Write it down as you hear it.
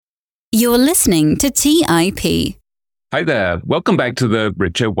You're listening to TIP. Hi there. Welcome back to the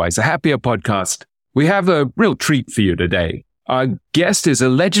Richer, Wiser, Happier podcast. We have a real treat for you today. Our guest is a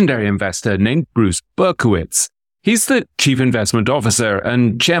legendary investor named Bruce Berkowitz. He's the Chief Investment Officer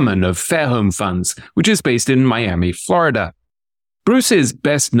and Chairman of Fairhome Funds, which is based in Miami, Florida. Bruce is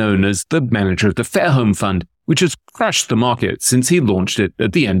best known as the manager of the Fairhome Fund, which has crushed the market since he launched it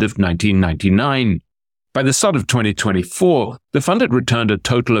at the end of 1999. By the start of 2024, the fund had returned a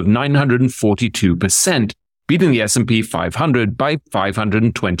total of 942%, beating the S&P 500 by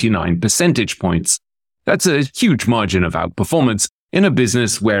 529 percentage points. That's a huge margin of outperformance in a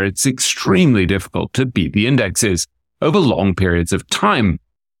business where it's extremely difficult to beat the indexes over long periods of time.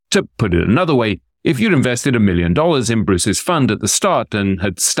 To put it another way, if you'd invested $1 million in Bruce's fund at the start and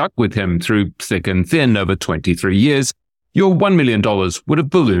had stuck with him through thick and thin over 23 years, your $1 million would have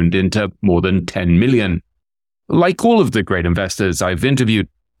ballooned into more than $10 million. Like all of the great investors I've interviewed,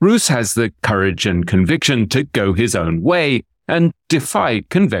 Bruce has the courage and conviction to go his own way and defy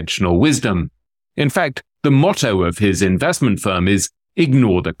conventional wisdom. In fact, the motto of his investment firm is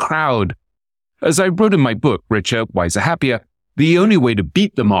ignore the crowd. As I wrote in my book, Richer, Wiser, Happier, the only way to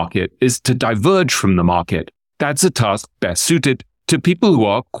beat the market is to diverge from the market. That's a task best suited to people who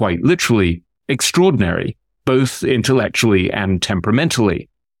are quite literally extraordinary, both intellectually and temperamentally.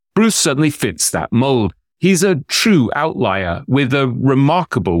 Bruce certainly fits that mold. He's a true outlier with a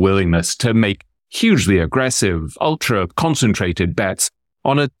remarkable willingness to make hugely aggressive, ultra-concentrated bets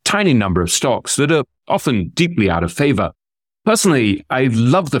on a tiny number of stocks that are often deeply out of favor. Personally, I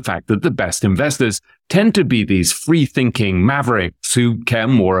love the fact that the best investors tend to be these free-thinking mavericks who care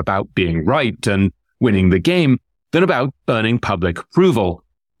more about being right and winning the game than about earning public approval.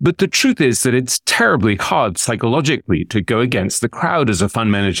 But the truth is that it's terribly hard psychologically to go against the crowd as a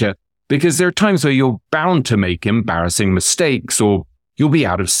fund manager, because there are times where you're bound to make embarrassing mistakes, or you'll be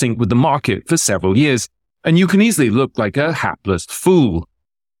out of sync with the market for several years, and you can easily look like a hapless fool.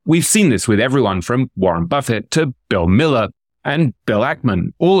 We've seen this with everyone from Warren Buffett to Bill Miller and Bill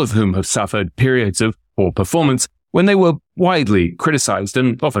Ackman, all of whom have suffered periods of poor performance when they were widely criticized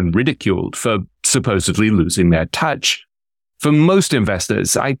and often ridiculed for supposedly losing their touch. For most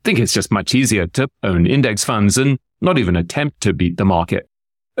investors, I think it's just much easier to own index funds and not even attempt to beat the market.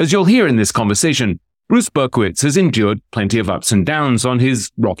 As you'll hear in this conversation, Bruce Berkowitz has endured plenty of ups and downs on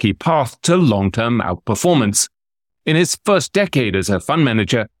his rocky path to long-term outperformance. In his first decade as a fund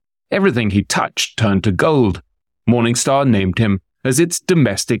manager, everything he touched turned to gold. Morningstar named him as its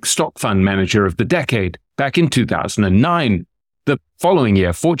domestic stock fund manager of the decade back in 2009. The following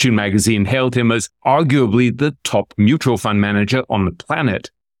year, Fortune magazine hailed him as arguably the top mutual fund manager on the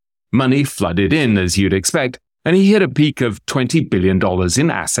planet. Money flooded in, as you'd expect, and he hit a peak of $20 billion in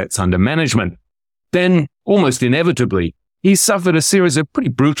assets under management. Then, almost inevitably, he suffered a series of pretty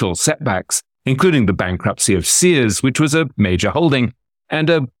brutal setbacks, including the bankruptcy of Sears, which was a major holding, and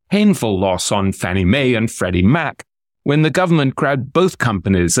a painful loss on Fannie Mae and Freddie Mac, when the government grabbed both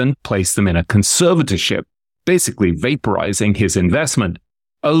companies and placed them in a conservatorship, basically vaporizing his investment.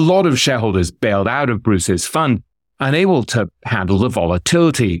 A lot of shareholders bailed out of Bruce's fund, unable to handle the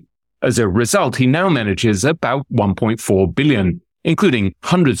volatility. As a result, he now manages about $1.4 billion, including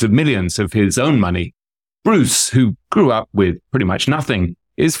hundreds of millions of his own money. Bruce, who grew up with pretty much nothing,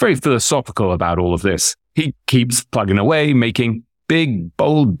 is very philosophical about all of this. He keeps plugging away, making big,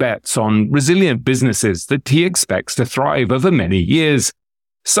 bold bets on resilient businesses that he expects to thrive over many years.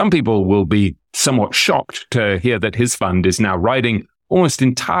 Some people will be somewhat shocked to hear that his fund is now riding almost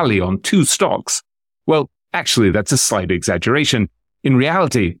entirely on 2 stocks. Well, actually, that's a slight exaggeration. In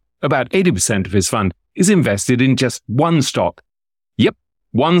reality, about 80% of his fund is invested in just 1 stock. Yep,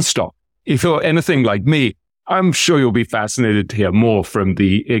 1 stock. If you're anything like me, I'm sure you'll be fascinated to hear more from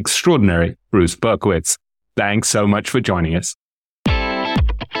the extraordinary Bruce Berkowitz. Thanks so much for joining us.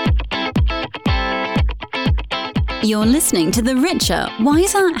 You're listening to the Richer,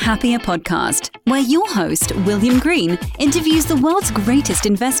 Wiser, Happier podcast, where your host, William Green, interviews the world's greatest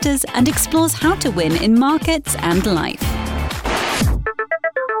investors and explores how to win in markets and life.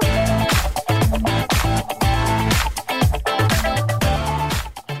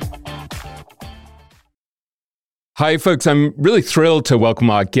 Hi, folks. I'm really thrilled to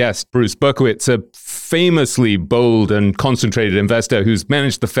welcome our guest, Bruce Berkowitz, a famously bold and concentrated investor who's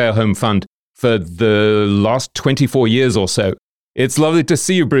managed the Fairhome Fund for the last 24 years or so. It's lovely to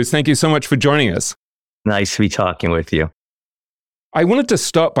see you, Bruce. Thank you so much for joining us. Nice to be talking with you. I wanted to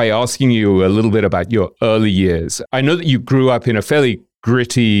start by asking you a little bit about your early years. I know that you grew up in a fairly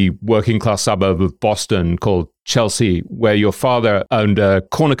gritty working class suburb of Boston called Chelsea, where your father owned a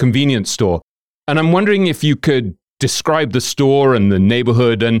corner convenience store. And I'm wondering if you could describe the store and the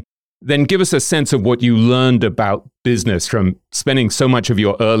neighborhood and then give us a sense of what you learned about business from spending so much of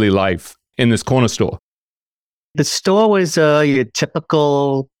your early life in this corner store. The store was your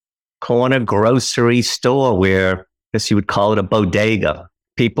typical corner grocery store where I guess you would call it a bodega.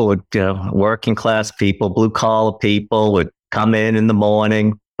 People would, working class people, blue collar people would come in the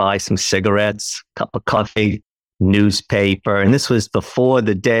morning, buy some cigarettes, cup of coffee, newspaper. And this was before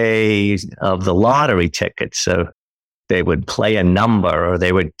the days of the lottery tickets. So they would play a number or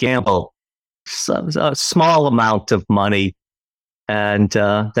they would gamble a small amount of money. And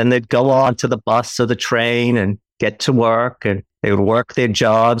then they'd go on to the bus or the train and get to work. And they would work their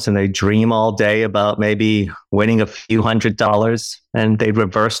jobs and they'd dream all day about maybe winning a few $100s. And they'd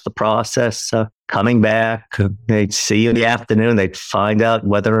reverse the process, coming back. They'd see you in the afternoon. They'd find out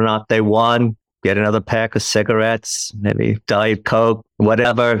whether or not they won, get another pack of cigarettes, maybe Diet Coke,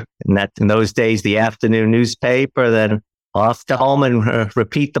 whatever. And that in those days, the afternoon newspaper, then off to home and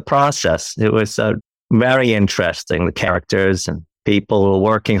repeat the process. It was very interesting, the characters and people were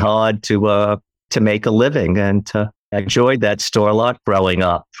working hard to make a living. And I enjoyed that store a lot growing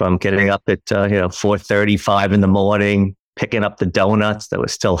up, from getting up at 4:35 in the morning, picking up the donuts that were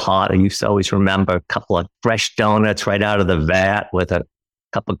still hot. I used to always remember a couple of fresh donuts right out of the vat with a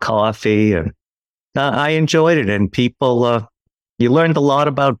cup of coffee. And I enjoyed it. And people, you learned a lot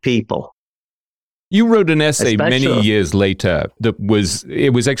about people. You wrote an essay many years later that was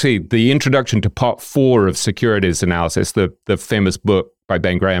actually the introduction to part 4 of Securities Analysis, the famous book by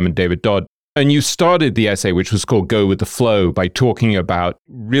Ben Graham and David Dodd. And you started the essay, which was called Go with the Flow, by talking about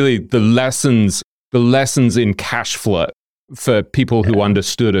really the lessons in cash flow for people who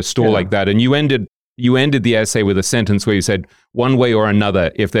understood a store like that. And you ended the essay with a sentence where you said, one way or another,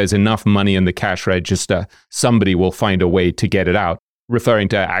 if there's enough money in the cash register, somebody will find a way to get it out, referring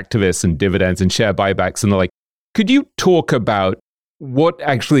to activists and dividends and share buybacks and the like. Could you talk about what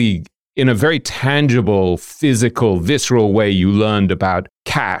actually, in a very tangible, physical, visceral way, you learned about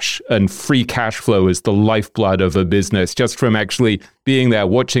cash and free cash flow as the lifeblood of a business, just from actually being there,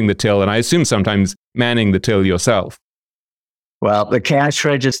 watching the till, and I assume sometimes manning the till yourself? Well, the cash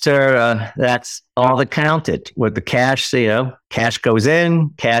register, that's all that counted. With the cash, cash goes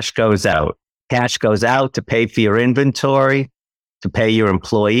in, cash goes out. Cash goes out to pay for your inventory, to pay your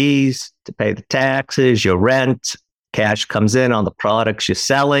employees, to pay the taxes, your rent. Cash comes in on the products you're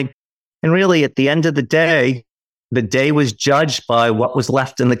selling. And really, at the end of the day was judged by what was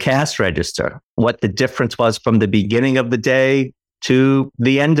left in the cash register, what the difference was from the beginning of the day to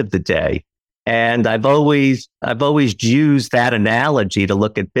the end of the day. And I've always used that analogy to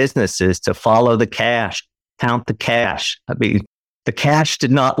look at businesses, to follow the cash, count the cash. I mean, the cash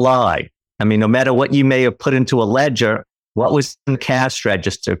did not lie. I mean, no matter what you may have put into a ledger, what was in the cash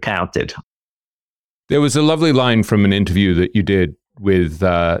register counted. There was a lovely line from an interview that you did with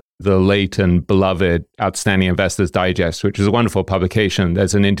the late and beloved Outstanding Investors Digest, which is a wonderful publication.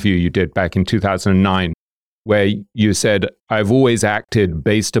 There's an interview you did back in 2009 where you said, I've always acted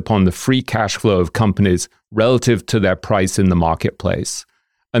based upon the free cash flow of companies relative to their price in the marketplace.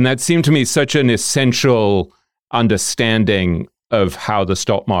 And that seemed to me such an essential understanding of how the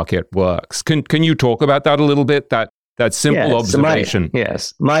stock market works. Can you talk about that a little bit? That simple observation.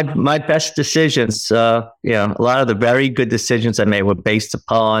 My best decisions, a lot of the very good decisions I made were based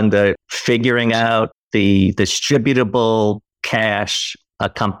upon the figuring out the distributable cash a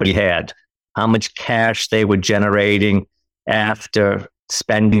company had, how much cash they were generating after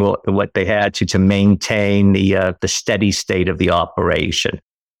spending what they had to maintain the steady state of the operation.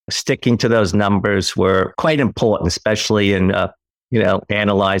 Sticking to those numbers were quite important, especially in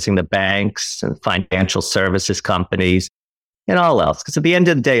analyzing the banks and financial services companies and all else. Because at the end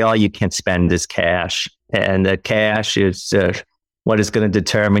of the day, all you can spend is cash. And the cash is what is going to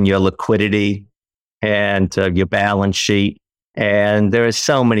determine your liquidity and your balance sheet. And there are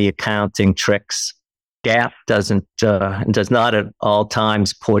so many accounting tricks. GAAP does not at all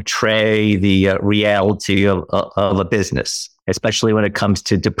times portray the reality of a business, especially when it comes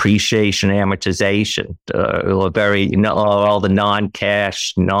to depreciation, amortization, all the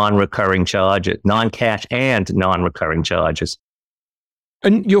non-cash, non-recurring charges, non-cash and non-recurring charges.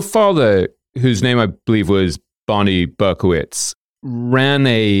 And your father, whose name I believe was Barney Berkowitz, ran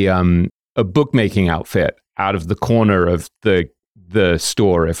a bookmaking outfit out of the corner of the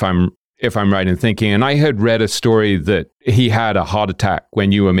store, if I'm right in thinking. And I had read a story that he had a heart attack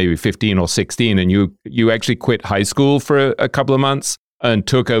when you were maybe 15 or 16, and you actually quit high school for a couple of months and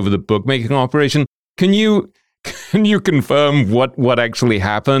took over the bookmaking operation. Can you confirm what actually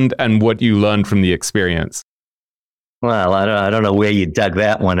happened and what you learned from the experience? Well, I don't know where you dug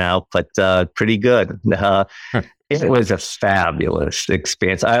that one out, but pretty good. It was a fabulous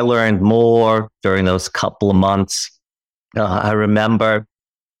experience. I learned more during those couple of months. I remember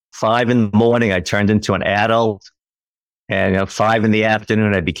 5 a.m, I turned into an adult, and 5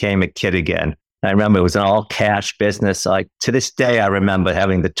 p.m, I became a kid again. I remember it was an all cash business. Like to this day, I remember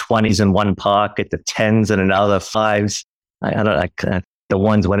having the 20s in one pocket, the 10s in another, 5s. The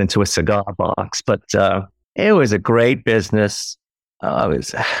ones went into a cigar box, but it was a great business. I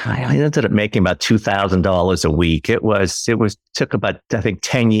ended up making about $2,000 a week. It took about, I think,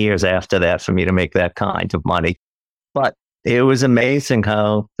 10 years after that for me to make that kind of money. But it was amazing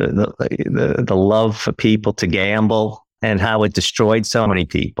how the love for people to gamble and how it destroyed so many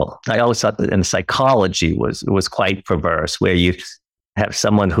people. I always thought that in psychology was quite perverse, where you have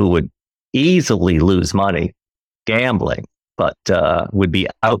someone who would easily lose money gambling, but would be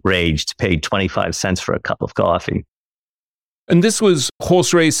outraged, paid 25 cents for a cup of coffee. And this was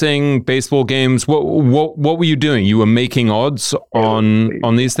horse racing, baseball games. What were you doing? You were making odds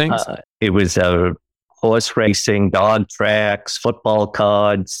on these things? It was horse racing, dog tracks, football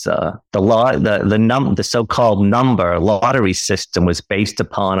cards. The so-called number lottery system was based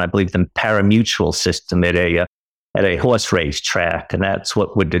upon, I believe, the parimutuel system at a horse race track, and that's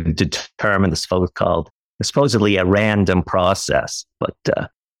what would determine the supposedly a random process.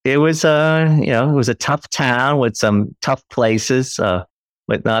 But it was it was a tough town with some tough places,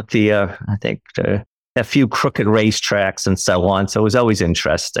 but not a few crooked racetracks and so on. So it was always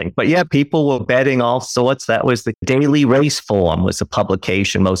interesting. But yeah, people were betting all sorts. That was the Daily Race Form, was a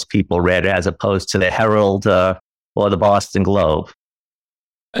publication most people read, as opposed to the Herald or the Boston Globe.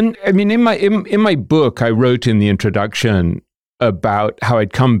 And I mean, in my book, I wrote in the introduction about how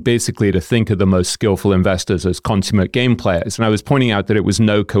I'd come basically to think of the most skillful investors as consummate game players. And I was pointing out that it was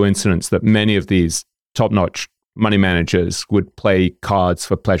no coincidence that many of these top-notch money managers would play cards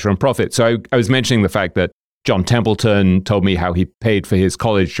for pleasure and profit. So I was mentioning the fact that John Templeton told me how he paid for his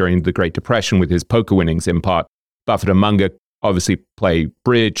college during the Great Depression with his poker winnings in part. Buffett and Munger obviously play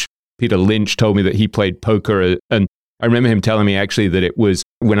bridge. Peter Lynch told me that he played poker. And I remember him telling me actually that it was,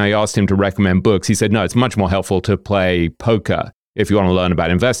 when I asked him to recommend books, he said, no, it's much more helpful to play poker if you want to learn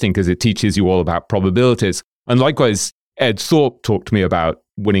about investing, because it teaches you all about probabilities. And likewise, Ed Thorpe talked to me about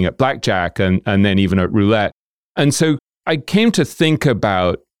winning at blackjack and then even at roulette. And so I came to think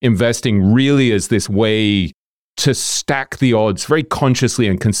about investing really as this way to stack the odds very consciously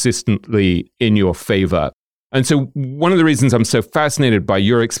and consistently in your favor. And so one of the reasons I'm so fascinated by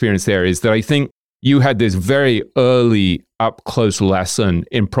your experience there is that I think you had this very early up-close lesson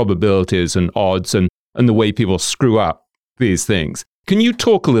in probabilities and odds and the way people screw up these things. Can you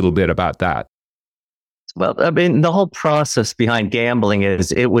talk a little bit about that? Well, I mean, the whole process behind gambling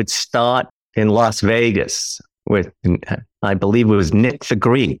is it would start in Las Vegas with, I believe it was Nick the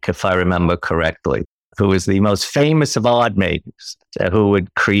Greek, if I remember correctly, who was the most famous of odd makers, who would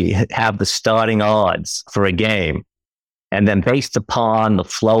have the starting odds for a game. And then based upon the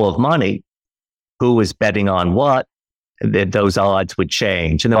flow of money, who was betting on what, those odds would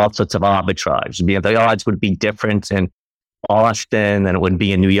change. And there were all sorts of arbitrage. The odds would be different in Boston than it would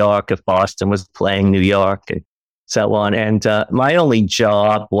be in New York if Boston was playing New York, and so on. And my only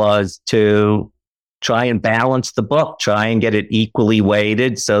job was to try and balance the book, try and get it equally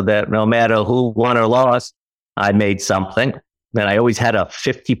weighted so that no matter who won or lost, I made something. Then I always had a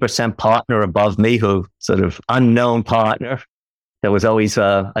 50% partner above me, who sort of unknown partner that was always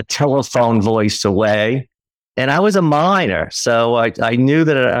a telephone voice away. And I was a minor, so I knew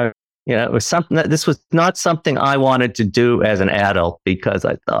that it was something that this was not something I wanted to do as an adult, because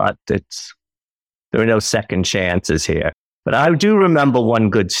I thought there were no second chances here. But I do remember one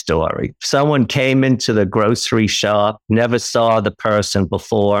good story. Someone came into the grocery shop, never saw the person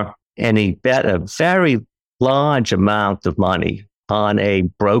before, and he bet a very large amount of money on a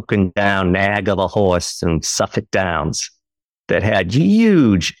broken down nag of a horse in Suffolk Downs that had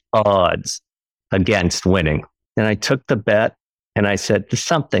huge odds against winning. And I took the bet and I said, there's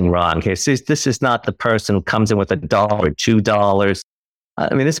something wrong here. This is not the person who comes in with $1 or $2.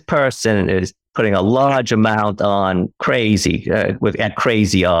 I mean, this person is putting a large amount on at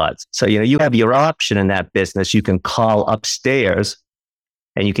crazy odds. So, you have your option in that business. You can call upstairs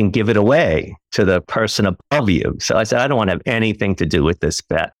and you can give it away to the person above you. So I said, I don't want to have anything to do with this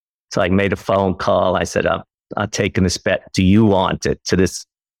bet. So I made a phone call. I said, I'm taking this bet. Do you want it? To this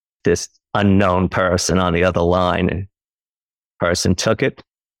unknown person on the other line. And the person took it.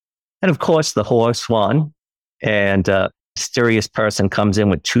 And of course, the horse won. And mysterious person comes in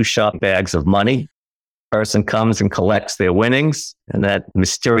with 2 shop bags of money. Person comes and collects their winnings. And that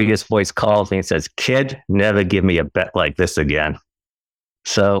mysterious voice calls me and says, kid, never give me a bet like this again.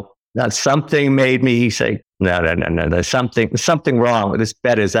 So that something made me say, No. There's something wrong with this.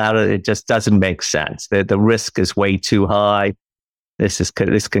 Bet is out of it. Just doesn't make sense. The risk is way too high. This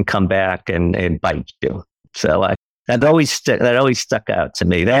can come back and bite you. So that always stuck out to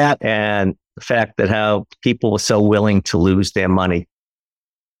me. That and the fact that how people were so willing to lose their money.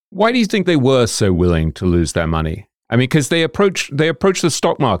 Why do you think they were so willing to lose their money? I mean, because they approach the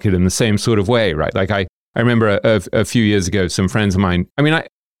stock market in the same sort of way, right? Like I remember a few years ago, some friends of mine. I mean,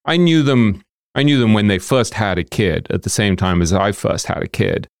 I knew them when they first had a kid at the same time as I first had a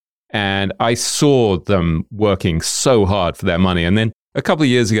kid. And I saw them working so hard for their money. And then a couple of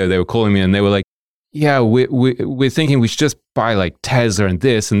years ago, they were calling me and they were like, yeah, we're thinking we should just buy like Tesla and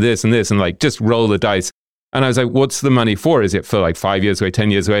this and this and this and like just roll the dice. And I was like, what's the money for? Is it for like 5 years away,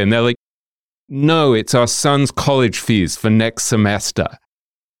 10 years away? And they're like, no, it's our son's college fees for next semester.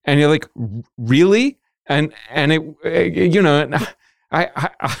 And you're like, really? And it, you know, I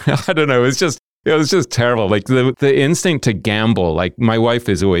don't know. It was just terrible. Like the instinct to gamble. Like my wife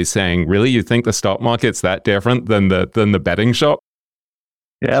is always saying, really, you think the stock market's that different than the betting shop?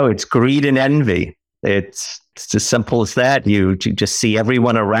 Yeah, it's greed and envy. It's as simple as that. You just see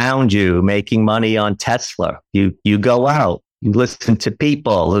everyone around you making money on Tesla. You go out, you listen to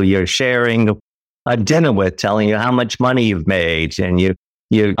people who you're sharing a dinner with, telling you how much money you've made, and you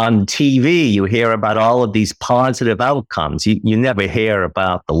on TV, you hear about all of these positive outcomes. You never hear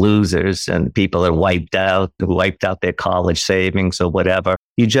about the losers and people that wiped out their college savings or whatever.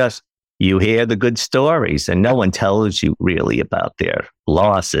 You hear the good stories, and no one tells you really about their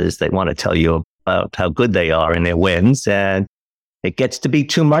losses. They want to tell you about how good they are in their wins, and it gets to be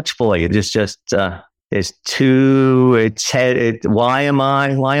too much for you. Why am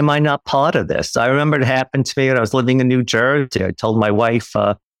I not part of this? I remember it happened to me when I was living in New Jersey. I told my wife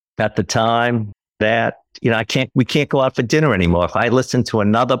at the time that, you know, we can't go out for dinner anymore. If I listen to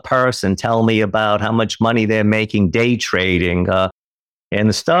another person tell me about how much money they're making day trading in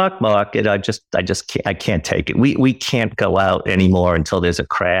the stock market, I can't take it. We can't go out anymore until there's a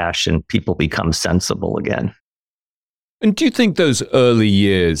crash and people become sensible again. And do you think those early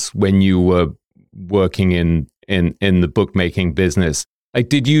years when you were working in the bookmaking business, like,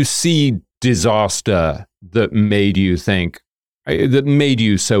 did you see disaster that made you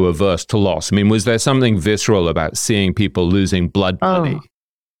so averse to loss? I mean, was there something visceral about seeing people losing blood money?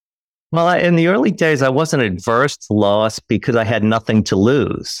 Well, in the early days, I wasn't adverse to loss because I had nothing to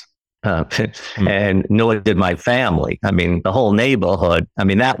lose. And nor did my family. I mean, the whole neighborhood,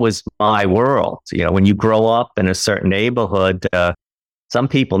 that was my world. You know, when you grow up in a certain neighborhood, some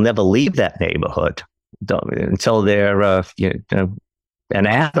people never leave that neighborhood until they're an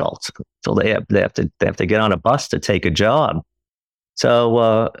adult. So they have to get on a bus to take a job.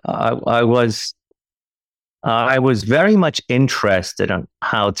 So I was very much interested in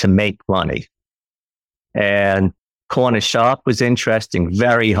how to make money, and corner shop was interesting,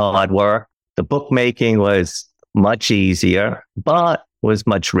 very hard work. The bookmaking was much easier, but was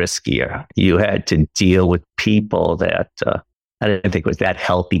much riskier. You had to deal with people that I didn't think was that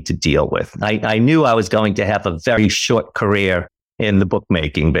healthy to deal with. I knew I was going to have a very short career in the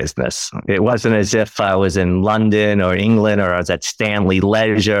bookmaking business. It wasn't as if I was in London or England or I was at Stanley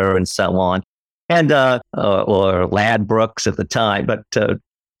Leisure and so on, and or Ladbrokes at the time. But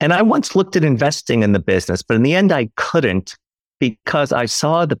and I once looked at investing in the business, but in the end I couldn't, because I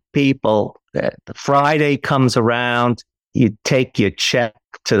saw the people that the Friday comes around, you take your check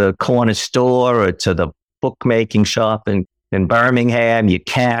to the corner store or to the bookmaking shop in Birmingham, you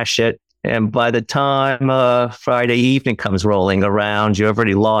cash it. And by the time Friday evening comes rolling around, you've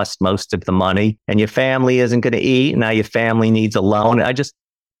already lost most of the money and your family isn't going to eat. Now your family needs a loan. I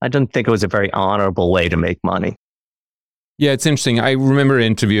didn't think it was a very honorable way to make money. Yeah, it's interesting. I remember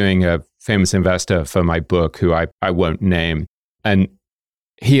interviewing a famous investor for my book who I won't name. And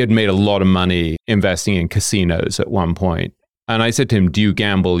he had made a lot of money investing in casinos at one point. And I said to him, do you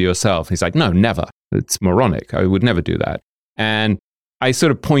gamble yourself? He's like, no, never. It's moronic. I would never do that. And I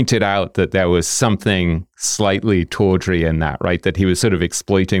sort of pointed out that there was something slightly tawdry in that, right? That he was sort of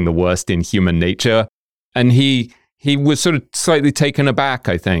exploiting the worst in human nature. And he was sort of slightly taken aback,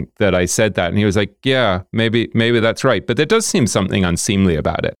 I think, that I said that. And he was like, yeah, maybe that's right. But there does seem something unseemly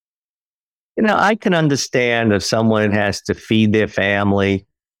about it. You know, I can understand if someone has to feed their family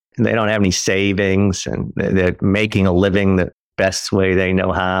and they don't have any savings and they're making a living the best way they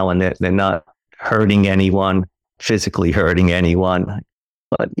know how, and they're not hurting anyone, physically hurting anyone.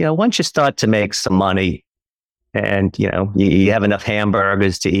 But, you know, once you start to make some money and, you know, you have enough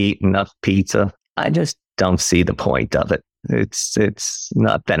hamburgers to eat, enough pizza, I just don't see the point of it. It's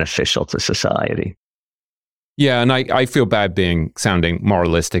not beneficial to society. Yeah, and I feel bad sounding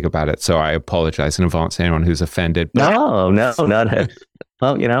moralistic about it, so I apologize in advance to anyone who's offended. No, not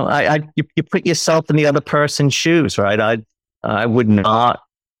well, you put yourself in the other person's shoes, right? I would not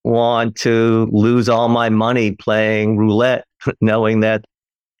want to lose all my money playing roulette, knowing that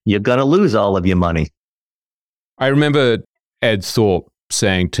you're going to lose all of your money. I remember Ed Thorpe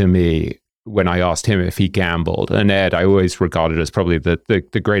saying to me when I asked him if he gambled, and Ed, I always regarded as probably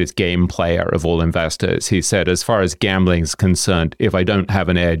the greatest game player of all investors. He said, as far as gambling is concerned, if I don't have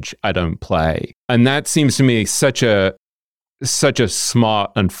an edge, I don't play. And that seems to me such a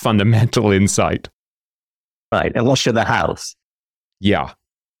smart and fundamental insight. Right, unless you're the house. Yeah.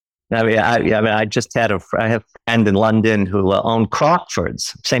 I just had I have a friend in London who owned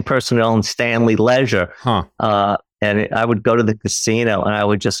Crockford's, same person who owned Stanley Leisure. Huh. And I would go to the casino and I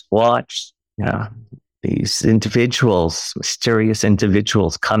would just watch, these individuals, mysterious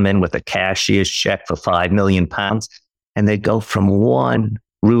individuals, come in with a cashier's check for £5 million, and they'd go from one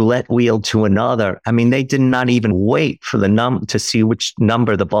roulette wheel to another. I mean, they did not even wait for the to see which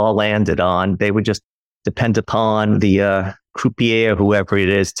number the ball landed on. They would just depend upon the croupier, whoever it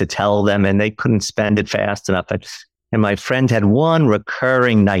is, to tell them, and they couldn't spend it fast enough. And my friend had one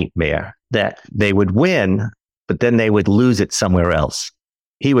recurring nightmare that they would win, but then they would lose it somewhere else.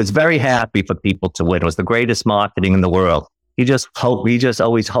 He was very happy for people to win. It was the greatest marketing in the world. He just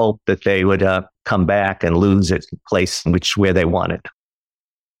always hoped that they would come back and lose it place where they wanted.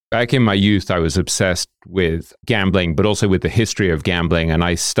 Back in my youth, I was obsessed with gambling, but also with the history of gambling. And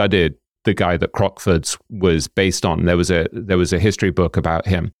I studied the guy that Crockford's was based on. There was a history book about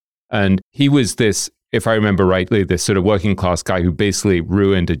him. And he was this, if I remember rightly, this sort of working class guy who basically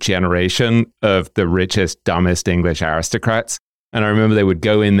ruined a generation of the richest, dumbest English aristocrats. And I remember they would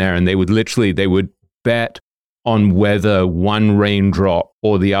go in there and they would bet on whether one raindrop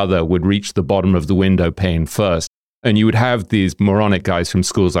or the other would reach the bottom of the window pane first. And you would have these moronic guys from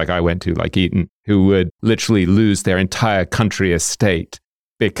schools like I went to, like Eton, who would literally lose their entire country estate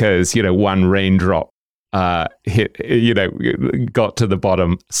because, one raindrop got to the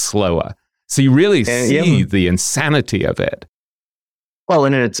bottom slower. So you really see the insanity of it. Well,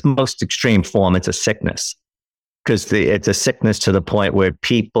 and in its most extreme form, it's a sickness, because it's a sickness to the point where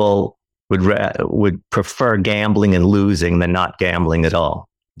people would prefer gambling and losing than not gambling at all.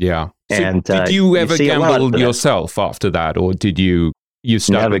 Yeah. So and did you ever gamble yourself after that, or did you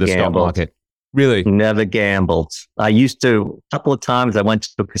start with the stock market? Really? Never gambled. I used to, a couple of times I went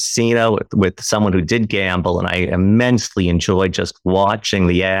to a casino with someone who did gamble, and I immensely enjoyed just watching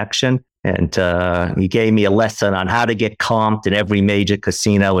the action. And he gave me a lesson on how to get comped in every major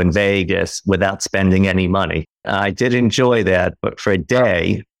casino in Vegas without spending any money. I did enjoy that, but for a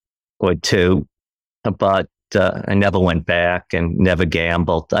day or two, but I never went back and never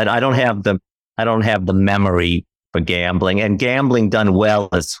gambled. I don't have the memory for gambling, and gambling done well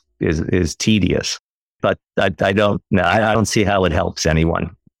is tedious. But I don't see how it helps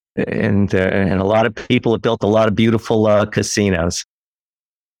anyone. And a lot of people have built a lot of beautiful casinos.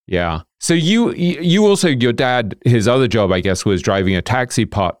 Yeah. So you also, your dad, his other job, I guess, was driving a taxi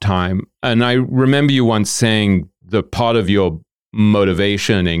part-time. And I remember you once saying that part of your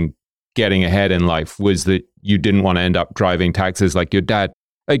motivation in getting ahead in life was that you didn't want to end up driving taxis like your dad.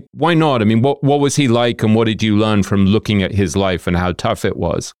 Like, why not? I mean, what was he like, and what did you learn from looking at his life and how tough it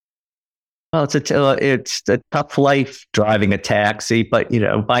was? Well, it's a tough life driving a taxi, but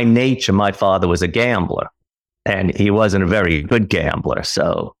by nature, my father was a gambler, and he wasn't a very good gambler.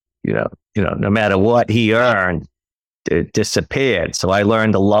 So no matter what he earned, it disappeared. So I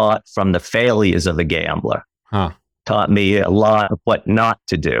learned a lot from the failures of a gambler. Taught me a lot of what not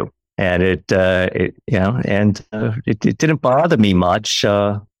to do, and it didn't bother me much.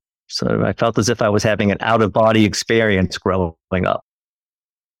 So I felt as if I was having an out of body experience growing up.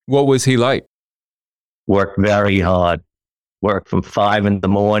 What was he like? Worked very hard. Worked from 5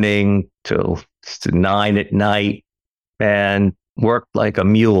 a.m. till 9 p.m, and worked like a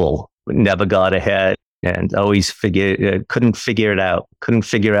mule. Never got ahead, and always couldn't figure it out. Couldn't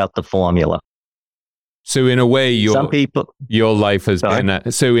figure out the formula. So in a way, your life has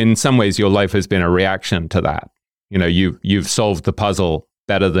been. So in some ways, your life has been a reaction to that. You've solved the puzzle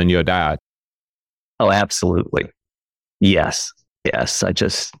better than your dad. Oh, absolutely. Yes. I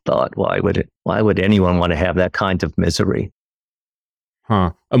just thought, why would anyone want to have that kind of misery?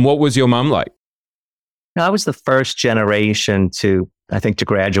 And what was your mom like? I was the first generation to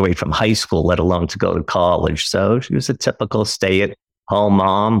graduate from high school, let alone to go to college. So she was a typical stay-at-home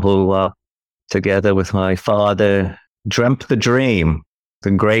mom who, together with my father, dreamt the dream,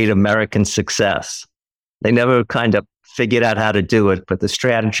 the great American success. They never kind of figured out how to do it, but the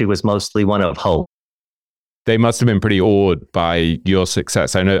strategy was mostly one of hope. they must have been pretty awed by your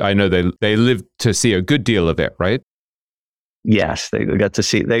success. I know they lived to see a good deal of it, right? Yes, they got to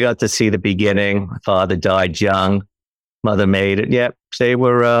see the beginning. My father died young. Mother made it. Yep, they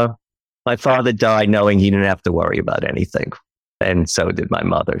were. My father died knowing he didn't have to worry about anything, and so did my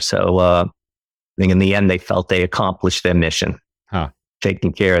mother. So I think in the end, they felt they accomplished their mission,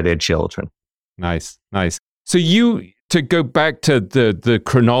 taking care of their children. Nice. So to go back to the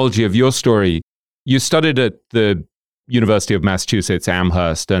chronology of your story, you studied at the University of Massachusetts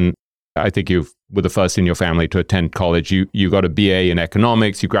Amherst, and I think you were the first in your family to attend college. You got a BA in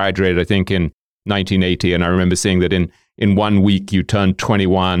economics. You graduated, I think, in 1980, and I remember seeing that in 1 week you turned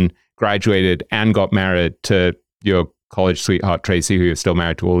 21, graduated, and got married to your college sweetheart Tracy, who you're still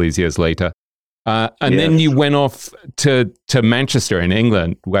married to all these years later. Then you went off to Manchester in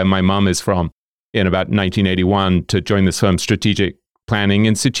England, where my mum is from, in about 1981 to join this firm's Strategic Planning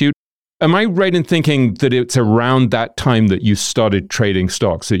Institute. Am I right in thinking that it's around that time that you started trading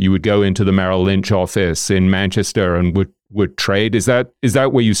stocks, that you would go into the Merrill Lynch office in Manchester and would trade? Is that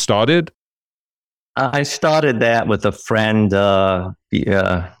where you started? I started that with a friend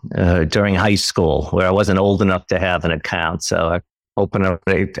during high school, where I wasn't old enough to have an account. So I opened up,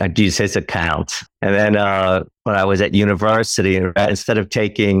 I'd use his account. And then when I was at university, instead of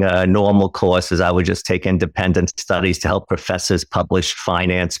taking normal courses, I would just take independent studies to help professors publish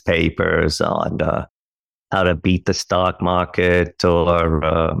finance papers on how to beat the stock market,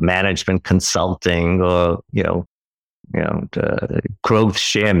 or management consulting, or growth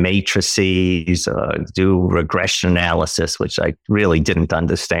share matrices, do regression analysis, which I really didn't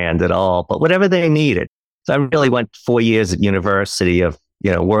understand at all, but whatever they needed. So I really went 4 years at university of,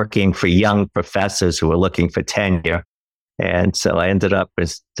 working for young professors who were looking for tenure. And so I ended up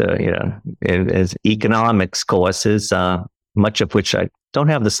as economics courses, much of which I don't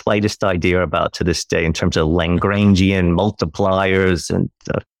have the slightest idea about to this day in terms of Lagrangian multipliers and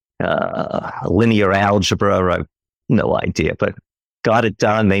linear algebra. I have no idea, but got it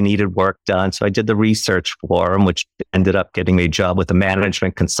done. They needed work done. So I did the research for them, which ended up getting me a job with a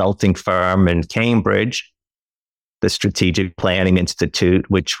management consulting firm in Cambridge, the Strategic Planning Institute,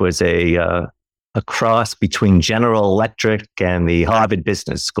 which was a cross between General Electric and the Harvard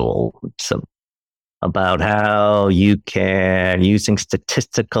Business School. So about how you can, using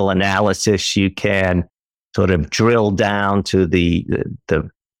statistical analysis, you can sort of drill down to the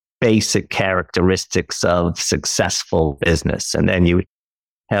basic characteristics of successful business. And then you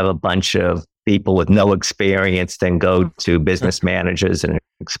have a bunch of people with no experience then go to business managers and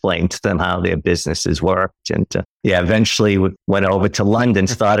explain to them how their businesses worked. And eventually went over to London,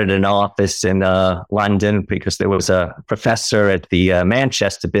 started an office in London because there was a professor at the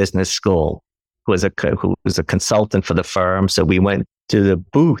Manchester Business School who was a consultant for the firm. So we went to the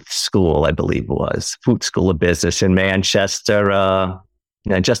Booth School, I believe it was, Booth School of Business in Manchester,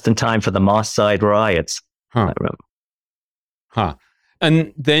 just in time for the Moss Side riots. I remember.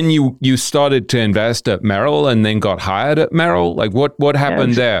 And then you started to invest at Merrill and then got hired at Merrill. Like what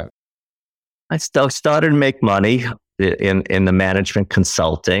happened there? I started to make money in the management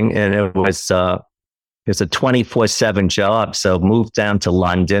consulting, and it was a 24/7 job. So moved down to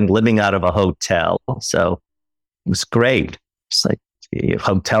London, living out of a hotel. So it was great. It's like the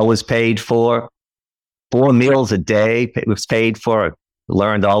hotel was paid for, 4 meals a day was paid for.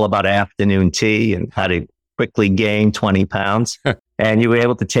 Learned all about afternoon tea and how to quickly gain 20 pounds. And you were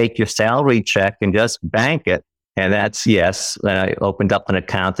able to take your salary check and just bank it. And that's, I opened up an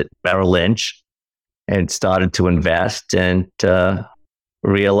account at Merrill Lynch and started to invest, and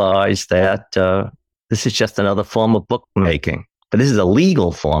realized that this is just another form of bookmaking. But this is a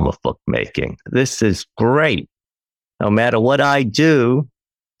legal form of bookmaking. This is great. No matter what I do,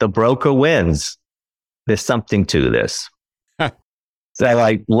 the broker wins. There's something to this. So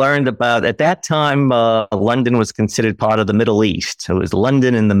I learned about, at that time, London was considered part of the Middle East. It was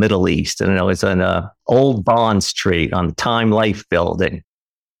London in the Middle East. And it was on Old Bond Street on the Time Life building.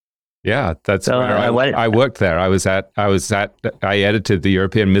 Yeah, that's where I worked there. I edited the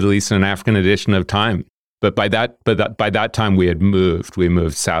European, Middle East, and African edition of Time. But by that time we had moved. We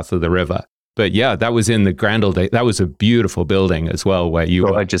moved south of the river. But yeah, that was in the grand old day. That was a beautiful building as well, where you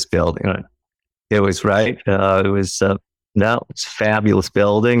gorgeous building. It was right. It's a fabulous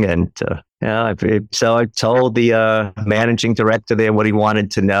building. And so I told the managing director there what he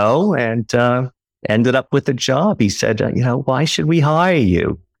wanted to know, and ended up with a job. He said, why should we hire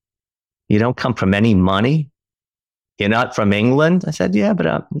you? You don't come from any money. You're not from England. I said, yeah, but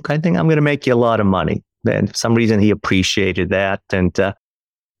I think I'm going to make you a lot of money. And for some reason, he appreciated that. And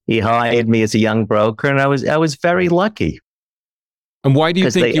he hired me as a young broker. And I was very lucky. And why do you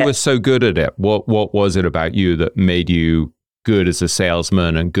think you they- were so good at it? What was it about you that made you good as a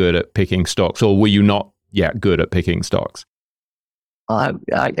salesman and good at picking stocks? Or were you not yet good at picking stocks? You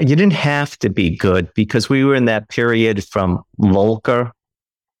didn't have to be good because we were in that period from Volcker,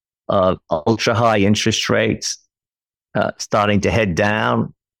 ultra high interest rates, starting to head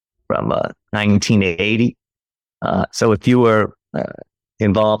down from 1980. So if you were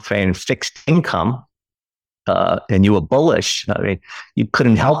involved in fixed income and you were bullish, I mean, you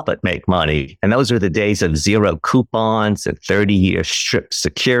couldn't help but make money. And those were the days of zero coupons and 30-year strip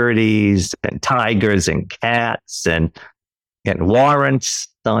securities and tigers and cats and warrants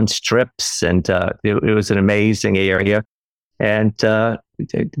on strips. And it was an amazing area, and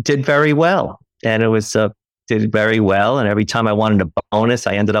it did very well. And it was did very well. And every time I wanted a bonus,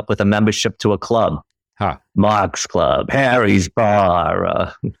 I ended up with a membership to a club. Mark's Club, Harry's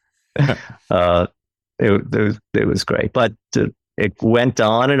Bar. It was great. But it went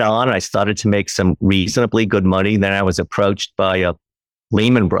on and on. I started to make some reasonably good money. Then I was approached by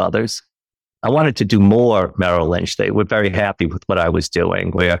Lehman Brothers. I wanted to do more Merrill Lynch. They were very happy with what I was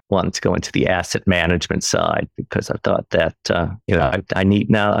doing. We wanted to go into the asset management side because I thought that, I need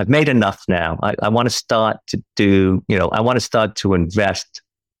now, I've made enough now. I want to start to do, I want to start to invest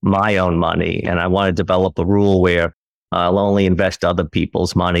my own money. And I want to develop a rule where I'll only invest other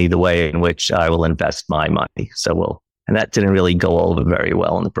people's money the way in which I will invest my money. And that didn't really go over very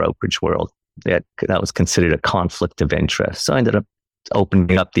well in the brokerage world. That was considered a conflict of interest. So I ended up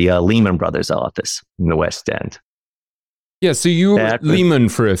opening up the Lehman Brothers office in the West End. Yeah, so you were at Lehman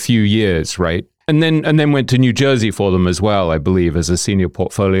for a few years, right? And then went to New Jersey for them as well, I believe, as a senior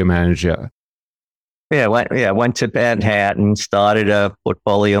portfolio manager. Went to Manhattan, started a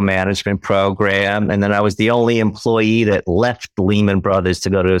portfolio management program, and then I was the only employee that left Lehman Brothers to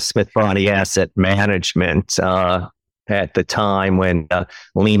go to Smith Barney Asset Management at the time when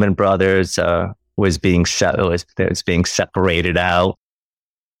Lehman Brothers was being separated out.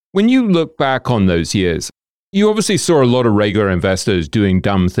 When you look back on those years, you obviously saw a lot of regular investors doing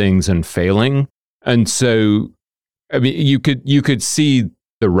dumb things and failing, and so I mean, you could see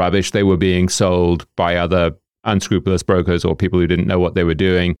the rubbish they were being sold by other unscrupulous brokers or people who didn't know what they were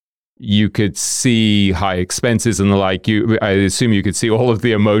doing. You could see high expenses and the like. I assume you could see all of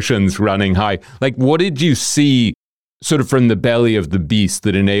the emotions running high. Like, what did you see sort of from the belly of the beast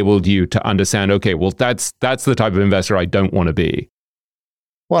that enabled you to understand, okay, well, that's the type of investor I don't want to be?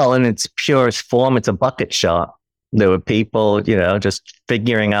 Well, in its purest form, it's a bucket shop. There were people, just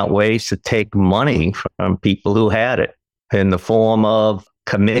figuring out ways to take money from people who had it in the form of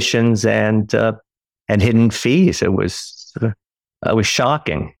commissions and hidden fees. It was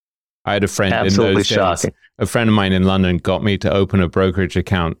shocking. I had a friend Absolutely in those shocking. days, a friend of mine in London got me to open a brokerage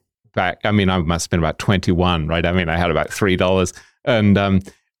account back. I mean, I must have been about 21, right? I mean, I had about $3,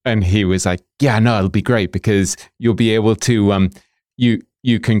 and he was like, "Yeah, no, it'll be great because you'll be able to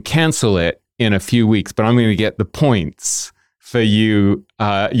you can cancel it in a few weeks, but I'm going to get the points for you,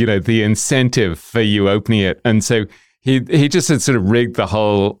 the incentive for you opening it." And so he just had sort of rigged the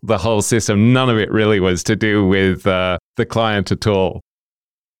whole system. None of it really was to do with the client at all.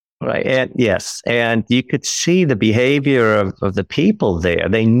 Right. And yes. And you could see the behavior of the people there.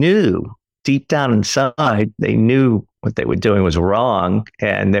 They knew deep down inside, they knew what they were doing was wrong,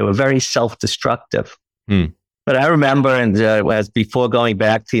 and they were very self-destructive. But I remember, as before going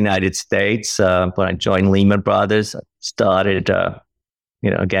back to the United States, when I joined Lehman Brothers, I started,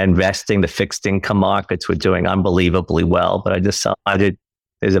 again, investing. The fixed income markets were doing unbelievably well, but I decided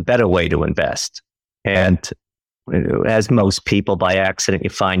there's a better way to invest. And as most people, by accident, you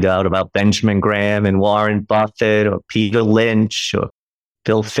find out about Benjamin Graham and Warren Buffett or Peter Lynch or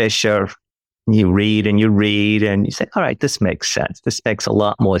Phil Fisher. You read and you say, all right, this makes sense. This makes a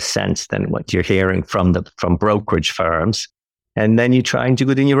lot more sense than what you're hearing from brokerage firms. And then you try and do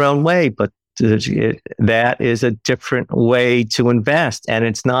it in your own way. But that is a different way to invest. And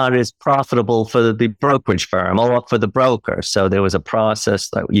it's not as profitable for the brokerage firm or for the broker. So there was a process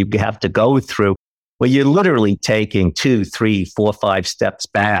that you have to go through where you're literally taking 2, 3, 4, 5 steps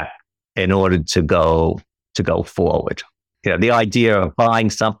back in order to go forward. The idea of buying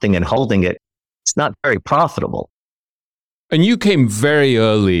something and holding it, it's not very profitable. And you came very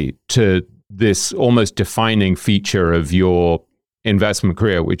early to this almost defining feature of your investment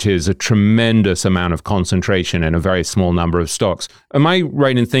career, which is a tremendous amount of concentration in a very small number of stocks. Am I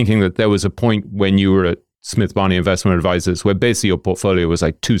right in thinking that there was a point when you were at Smith Barney Investment Advisors where basically your portfolio was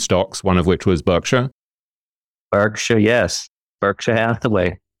like 2 stocks, one of which was Berkshire? Berkshire, yes. Berkshire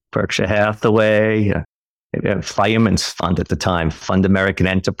Hathaway, Fireman's Fund at the time, Fund American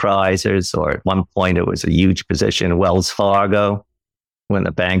Enterprises, or at one point it was a huge position, Wells Fargo. when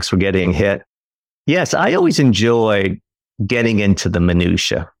the banks were getting hit. Yes, I always enjoyed getting into the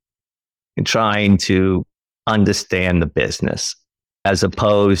minutia and trying to understand the business as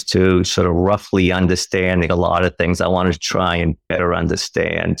opposed to sort of roughly understanding a lot of things. I wanted to try and better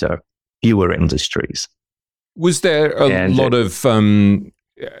understand fewer industries. Was there a lot of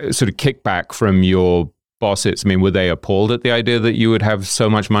sort of kickback from your bosses? I mean, were they appalled at the idea that you would have so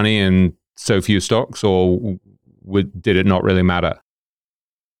much money in so few stocks, or did it not really matter?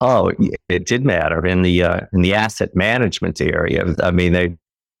 Oh, it did matter in the asset management area. I mean,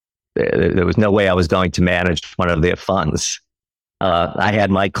 there was no way I was going to manage one of their funds. I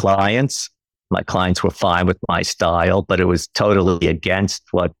had my clients. My clients were fine with my style, but it was totally against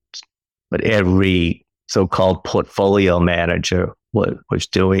what every so-called portfolio manager was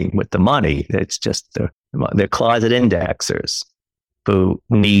doing with the money. It's just they're closet indexers who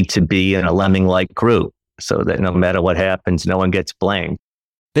need to be in a lemming-like group so that no matter what happens, no one gets blamed.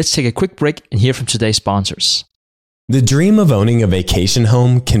 Let's take a quick break and hear from today's sponsors. The dream of owning a vacation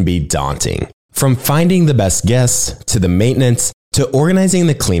home can be daunting. From finding the best guests to the maintenance to organizing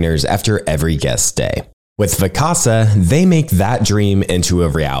the cleaners after every guest stay. With Vacasa, they make that dream into a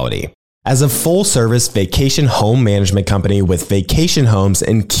reality. As a full-service vacation home management company with vacation homes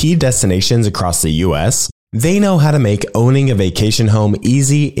in key destinations across the U.S., they know how to make owning a vacation home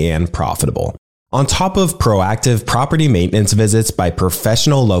easy and profitable. On top of proactive property maintenance visits by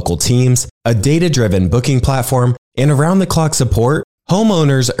professional local teams, a data-driven booking platform, and around-the-clock support,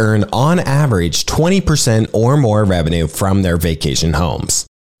 homeowners earn on average 20% or more revenue from their vacation homes.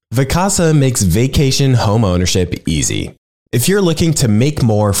 Vacasa makes vacation home ownership easy. If you're looking to make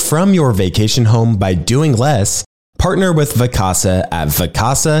more from your vacation home by doing less, partner with Vacasa at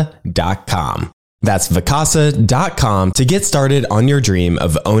vacasa.com. That's vacasa.com to get started on your dream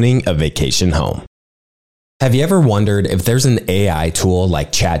of owning a vacation home. Have you ever wondered if there's an AI tool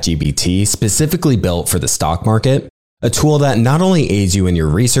like ChatGPT specifically built for the stock market? A tool that not only aids you in your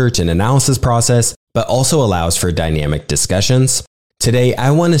research and analysis process, but also allows for dynamic discussions? Today,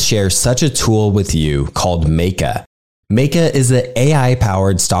 I want to share such a tool with you called Meka. Meka is the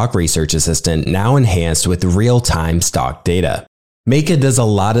AI-powered stock research assistant now enhanced with real-time stock data. Meka does a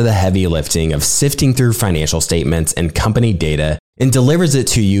lot of the heavy lifting of sifting through financial statements and company data and delivers it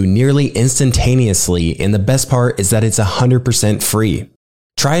to you nearly instantaneously, and the best part is that it's 100% free.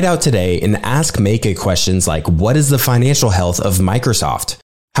 Try it out today and ask Meka questions like, what is the financial health of Microsoft?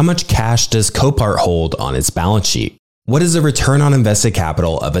 How much cash does Copart hold on its balance sheet? What is the return on invested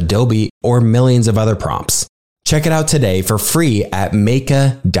capital of Adobe, or millions of other prompts? Check it out today for free at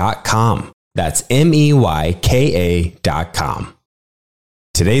Meka.com. That's MEYKA.com.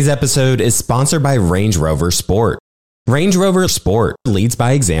 Today's episode is sponsored by Range Rover Sport. Range Rover Sport leads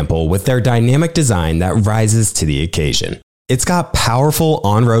by example with their dynamic design that rises to the occasion. It's got powerful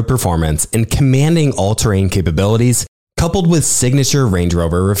on-road performance and commanding all-terrain capabilities, coupled with signature Range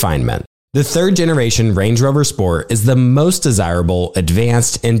Rover refinement. The third-generation Range Rover Sport is the most desirable,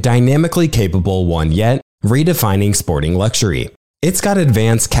 advanced, and dynamically capable one yet, redefining sporting luxury. It's got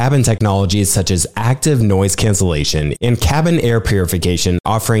advanced cabin technologies such as active noise cancellation and cabin air purification,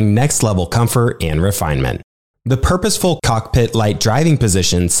 offering next-level comfort and refinement. The purposeful cockpit light driving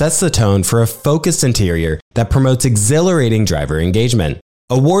position sets the tone for a focused interior that promotes exhilarating driver engagement.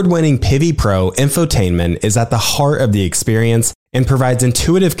 Award-winning Pivi Pro infotainment is at the heart of the experience and provides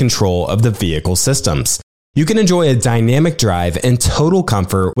intuitive control of the vehicle systems. You can enjoy a dynamic drive and total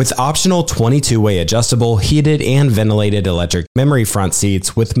comfort with optional 22-way adjustable, heated and ventilated electric memory front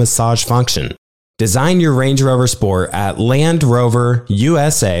seats with massage function. Design your Range Rover Sport at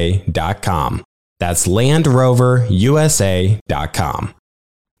LandRoverUSA.com. That's LandRoverUSA.com.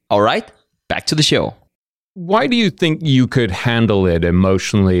 All right, back to the show. Why do you think you could handle it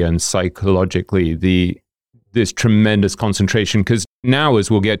emotionally and psychologically, this tremendous concentration? Because now,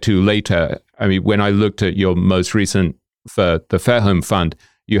 as we'll get to later, I mean, when I looked at your most recent, for the Fairhome Fund,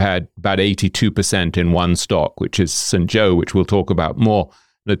 you had about 82% in one stock, which is St. Joe, which we'll talk about more,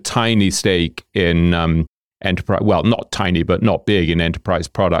 a tiny stake in Enterprise, well, not tiny, but not big in Enterprise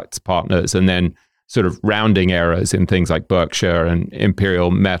Products Partners, and then sort of rounding errors in things like Berkshire and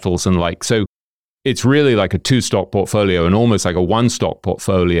Imperial Metals and like. So it's really like a two-stock portfolio and almost like a one-stock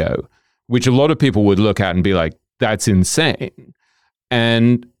portfolio, which a lot of people would look at and be like, that's insane.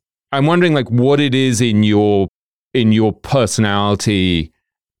 And I'm wondering like what it is in your personality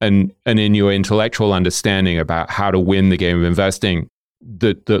and in your intellectual understanding about how to win the game of investing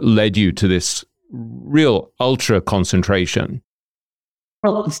that led you to this real ultra concentration.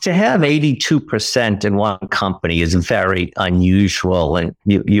 Well, to have 82% in one company is very unusual, and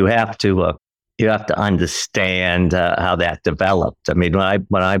you have to you have to understand how that developed. I mean,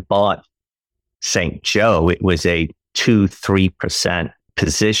 when I bought St. Joe, it was a 2-3%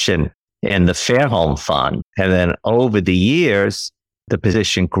 position in the Fairholme Fund. And then over the years, the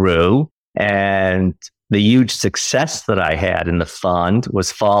position grew, and the huge success that I had in the fund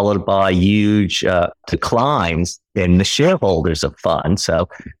was followed by huge declines in the shareholders of fund. So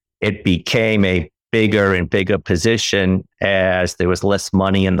it became a bigger and bigger position as there was less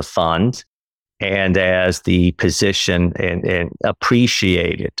money in the fund and as the position and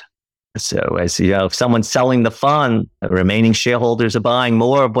appreciated. So as you know, if someone's selling the fund, the remaining shareholders are buying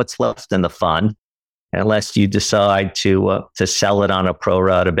more of what's left in the fund, unless you decide to sell it on a pro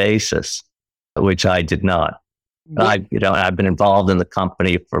rata basis, which I did not. I've been involved in the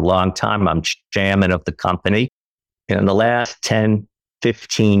company for a long time. I'm chairman of the company. In the last 10,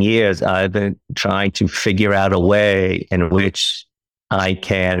 15 years, I've been trying to figure out a way in which I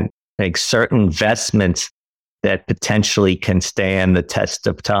can make certain investments that potentially can stand the test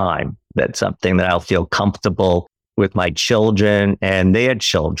of time. That's something that I'll feel comfortable with my children and their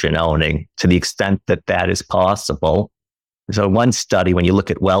children owning, to the extent that that is possible. So one study, when you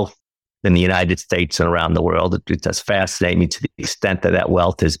look at wealth in the United States and around the world, it does fascinate me to the extent that that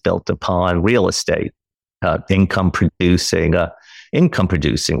wealth is built upon real estate, income producing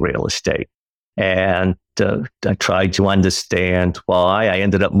real estate. And I tried to understand why. I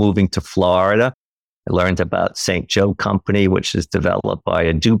ended up moving to Florida. I learned about St. Joe Company, which is developed by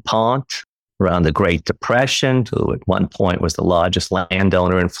a DuPont around the Great Depression, who at one point was the largest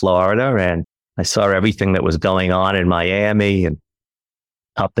landowner in Florida. And I saw everything that was going on in Miami and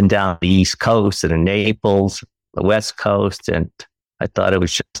up and down the East Coast and in Naples, the West Coast. And I thought it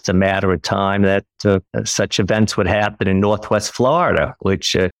was just a matter of time that such events would happen in Northwest Florida,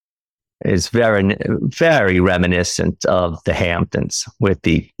 which is very, very reminiscent of the Hamptons with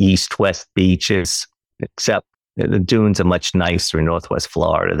the east-west beaches, except the dunes are much nicer in Northwest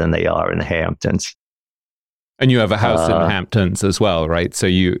Florida than they are in the Hamptons. And you have a house in the Hamptons as well, right? So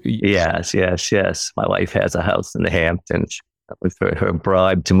Yes. My wife has a house in the Hamptons with her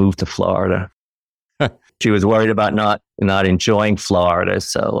bribe to move to Florida. She was worried about not enjoying Florida,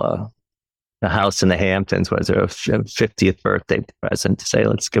 so the house in the Hamptons was her 50th birthday present to say,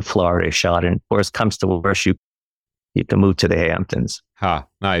 let's give Florida a shot. And worst comes to worst, you can move to the Hamptons.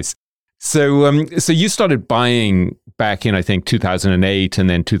 Nice. So you started buying back in, I think, 2008 and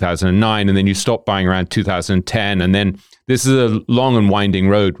then 2009, and then you stopped buying around 2010. And then this is a long and winding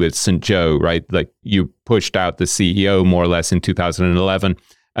road with St. Joe, right? Like you pushed out the CEO more or less in 2011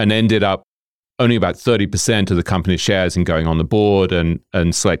 and ended up owning about 30% of the company's shares and going on the board and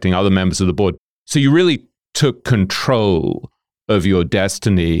selecting other members of the board. So you really took control of your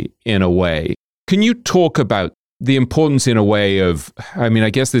destiny in a way. Can you talk about the importance in a way of, I mean, I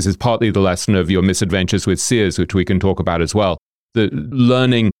guess this is partly the lesson of your misadventures with Sears, which we can talk about as well, the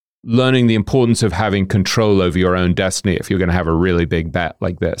learning the importance of having control over your own destiny if you're going to have a really big bet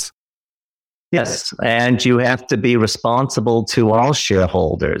like this. Yes, and you have to be responsible to all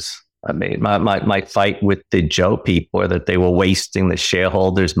shareholders. I mean, my fight with the Joe people were that they were wasting the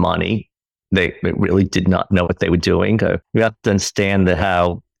shareholders' money. They really did not know what they were doing. You have to understand that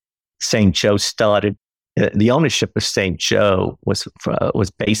how St. Joe started. The ownership of St. Joe was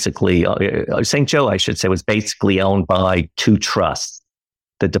basically, St. Joe, I should say, was basically owned by two trusts,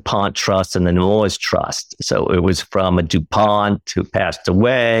 the DuPont Trust and the Nemours Trust. So it was from a DuPont who passed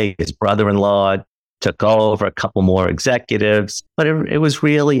away. His brother-in-law took over, a couple more executives, but it was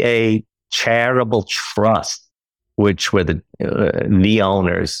really a charitable trust, which were the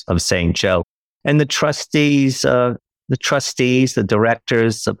owners of St. Joe. And the trustees, the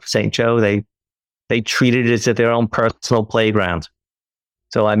directors of St. Joe, they treated it as their own personal playground.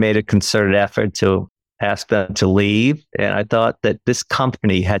 So I made a concerted effort to ask them to leave. And I thought that this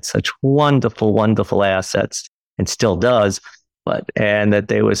company had such wonderful, wonderful assets and still does, and that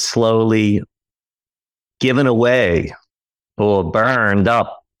they were slowly given away or burned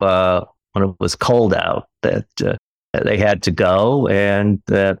up when it was cold out, that they had to go and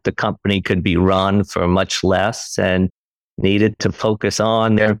that the company could be run for much less and needed to focus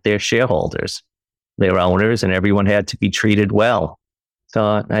on their shareholders, their owners, and everyone had to be treated well. So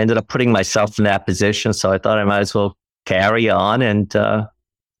I ended up putting myself in that position. So I thought I might as well carry on. And I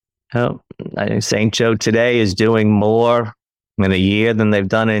think St. Joe today is doing more in a year than they've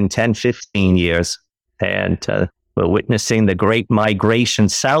done in 10, 15 years. And we're witnessing the great migration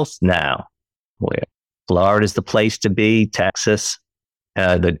south now, where Florida is the place to be. Texas,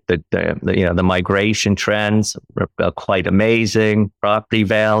 the migration trends are quite amazing. Property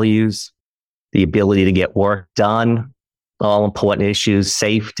values, the ability to get work done all important issues,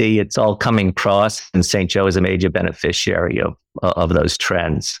 safety, it's all coming across. And St. Joe is a major beneficiary of those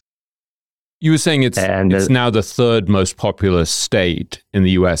trends. You were saying it's now the third most populous state in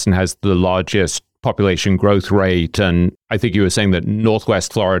the US and has the largest population growth rate. And I think you were saying that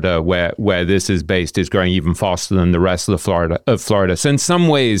Northwest Florida, where this is based, is growing even faster than the rest of Florida. So in some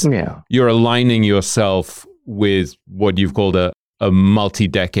ways, you're aligning yourself with what you've called a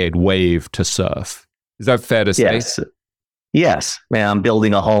multi-decade wave to surf. Is that fair to say? Yes. I'm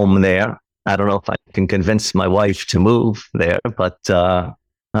building a home there. I don't know if I can convince my wife to move there, but I'm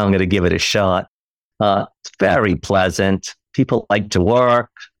going to give it a shot. It's very pleasant. People like to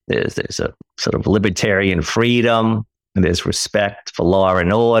work. There's a sort of libertarian freedom. There's respect for law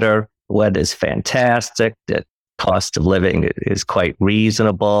and order. The weather's fantastic. The cost of living is quite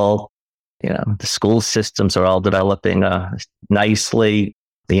reasonable. The school systems are all developing nicely.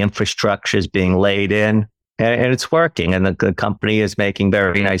 The infrastructure is being laid in, and it's working. And the company is making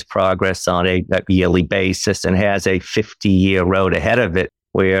very nice progress on a yearly basis and has a 50-year road ahead of it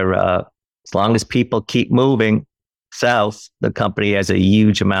where as long as people keep moving south, the company has a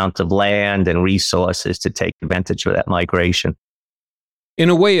huge amount of land and resources to take advantage of that migration. In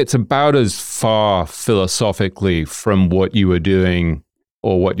a way, it's about as far philosophically from what you were doing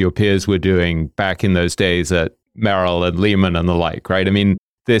or what your peers were doing back in those days at Merrill and Lehman and the like, right? I mean,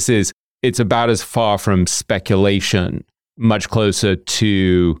 it's about as far from speculation, much closer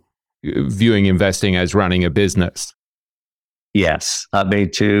to viewing investing as running a business. Yes. I mean,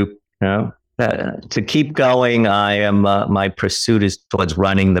 to keep going, my pursuit is towards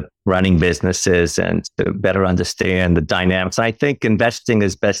running businesses and to better understand the dynamics. I think investing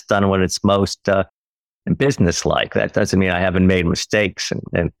is best done when it's most business-like. That doesn't mean I haven't made mistakes,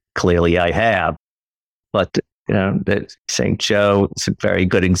 and clearly I have. But St. Joe is a very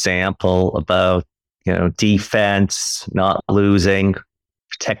good example about defense, not losing,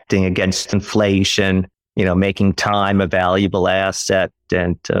 protecting against inflation, making time a valuable asset,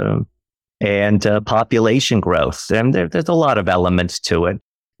 and population growth. And there's a lot of elements to it.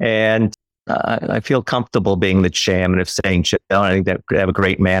 And I feel comfortable being the chairman of St. Joe. I think that we have a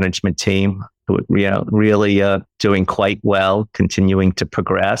great management team who really doing quite well, continuing to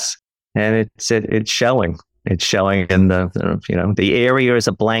progress. And it's showing. It's showing in the area is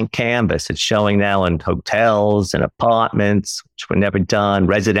a blank canvas. It's showing now in hotels and apartments, which were never done,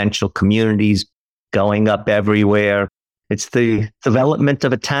 residential communities going up everywhere. It's the development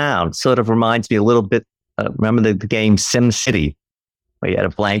of a town. Sort of reminds me a little bit. Remember the game SimCity, where you had a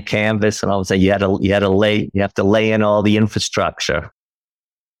blank canvas, and all of a sudden you have to lay in all the infrastructure.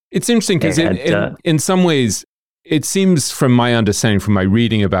 It's interesting because in some ways, it seems from my understanding, from my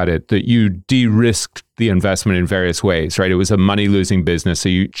reading about it, that you de-risked the investment in various ways, right? It was a money-losing business, so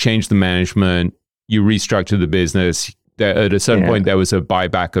you changed the management, you restructured the business. At a certain point, there was a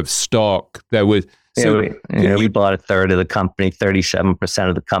buyback of stock. There was we bought a third of the company, 37%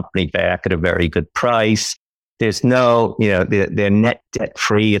 of the company back at a very good price. There's no, they're net debt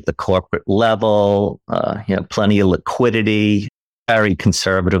free at the corporate level. Plenty of liquidity, very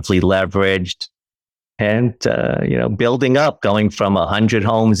conservatively leveraged. And, building up, going from 100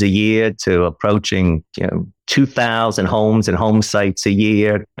 homes a year to approaching, 2,000 homes and home sites a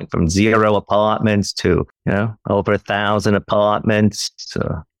year, from 0 apartments to, over 1,000 apartments,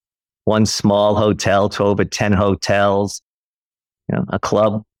 to one small hotel to over 10 hotels, a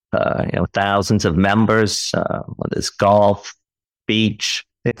club, thousands of members, there's golf, beach,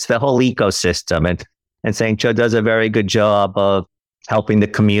 it's the whole ecosystem. And St. Joe does a very good job of helping the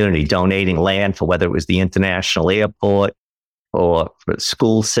community, donating land for whether it was the international airport or for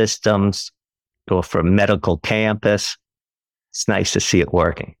school systems or for a medical campus. It's nice to see it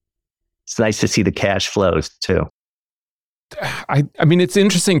working. It's nice to see the cash flows too. I mean, it's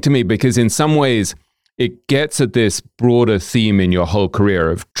interesting to me because in some ways it gets at this broader theme in your whole career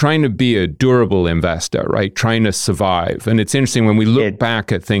of trying to be a durable investor, right? Trying to survive. And it's interesting when we look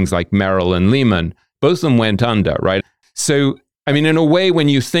back at things like Merrill and Lehman, both of them went under, right? So I mean, in a way, when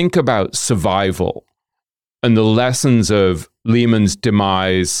you think about survival and the lessons of Lehman's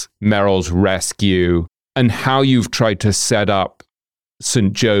demise, Merrill's rescue, and how you've tried to set up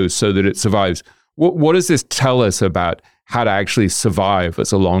St. Joe's so that it survives, what does this tell us about how to actually survive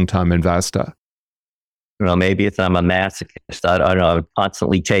as a long-term investor? Maybe if I'm a masochist, I don't know, I'm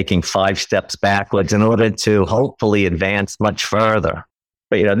constantly taking 5 steps backwards in order to hopefully advance much further.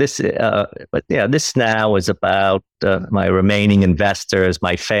 But this now is about my remaining investors,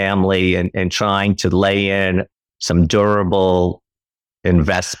 my family, and trying to lay in some durable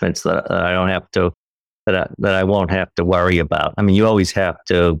investments that I don't have to, that I won't have to worry about. I mean, you always have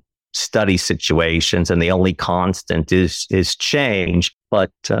to study situations, and the only constant is change.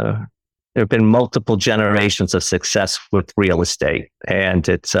 But there have been multiple generations of success with real estate, and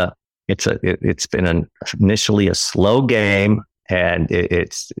it's been initially a slow game, and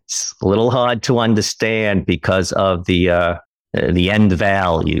it's a little hard to understand because of the end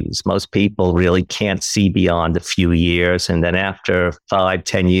values. Most people really can't see beyond a few years, and then after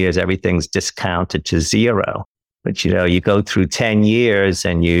 5-10 years, everything's discounted to zero. But you go through 10 years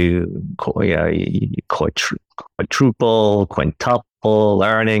and you quadruple, quintuple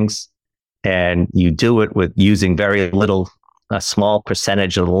earnings, and you do it with using very little, a small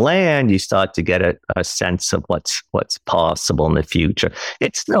percentage of the land. You start to get a sense of what's possible in the future.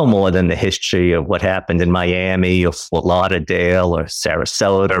 It's no more than the history of what happened in Miami or Fort Lauderdale or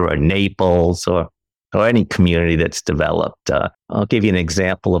Sarasota or Naples or any community that's developed. I'll give you an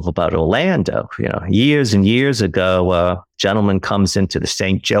example about Orlando. Years and years ago, a gentleman comes into the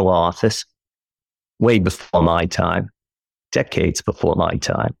St. Joe office, way before my time, decades before my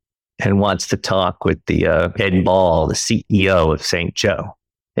time, and wants to talk with the Ed Ball, the CEO of St. Joe.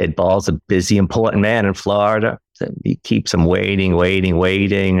 Ed Ball's a busy, important man in Florida. He keeps him waiting,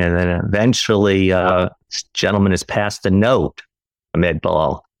 and then eventually, this gentleman is passed a note from Ed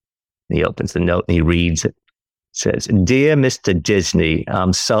Ball. He opens the note and he reads it. It says, "Dear Mr. Disney,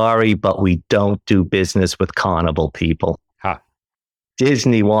 I'm sorry, but we don't do business with carnival people." Huh.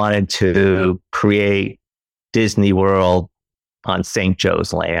 Disney wanted to create Disney World on St.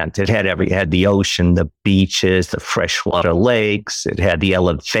 Joe's land. It had the ocean, the beaches, the freshwater lakes. It had the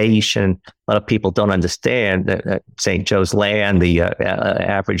elevation. A lot of people don't understand that St. Joe's land, the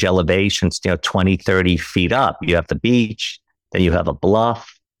average elevation's 20, 30 feet up. You have the beach, then you have a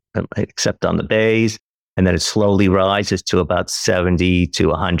bluff, except on the bays, and then it slowly rises to about 70 to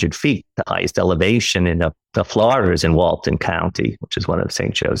 100 feet. The highest elevation in the Florida is in Walton County, which is one of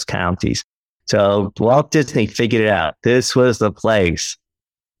St. Joe's counties. So Walt Disney figured it out. This was the place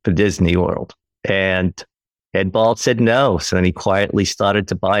for Disney World. And Ed Ball said no. So then he quietly started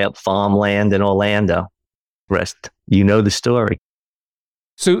to buy up farmland in Orlando. Rest, you know the story.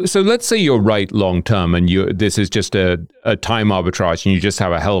 So let's say you're right long term, and this is just a time arbitrage, and you just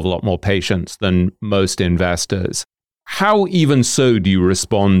have a hell of a lot more patience than most investors. How even so do you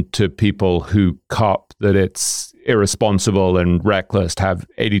respond to people who cop that it's irresponsible and reckless to have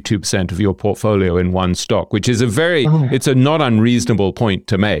 82% of your portfolio in one stock, which is it's a not unreasonable point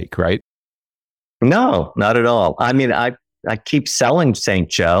to make, right? No, not at all. I mean, I keep selling St.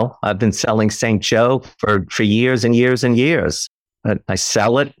 Joe. I've been selling St. Joe for years and years and years. I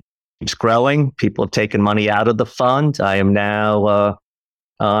sell it. It's growing. People have taken money out of the fund. I am now,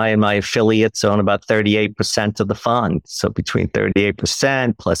 I and my affiliates own about 38% of the fund. So between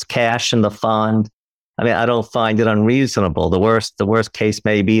 38% plus cash in the fund. I mean, I don't find it unreasonable. The worst case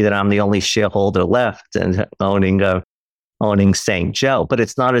may be that I'm the only shareholder left and owning St. Joe. But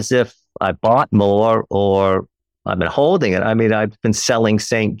it's not as if I bought more or I've been holding it. I mean, I've been selling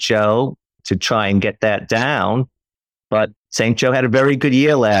St. Joe to try and get that down. But St. Joe had a very good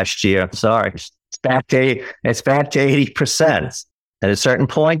year last year. Sorry, it's back to 80%. At a certain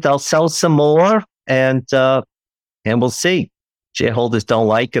point, I'll sell some more, and we'll see. Shareholders don't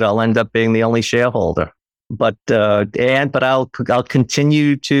like it. I'll end up being the only shareholder. But I'll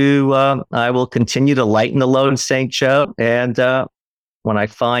continue to I will continue to lighten the load in St. Joe, and when I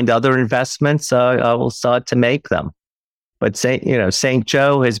find other investments, I will start to make them. But St.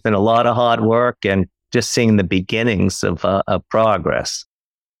 Joe has been a lot of hard work and just seeing the beginnings of progress.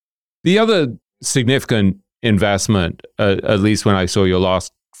 The other significant investment, at least when I saw your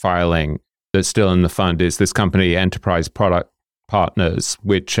last filing, that's still in the fund, is this company, Enterprise Product Partners,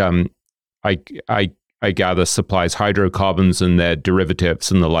 which I gather supplies hydrocarbons and their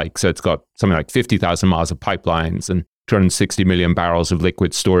derivatives and the like. So it's got something like 50,000 miles of pipelines and 260 million barrels of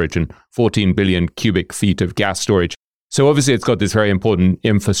liquid storage and 14 billion cubic feet of gas storage. So obviously it's got this very important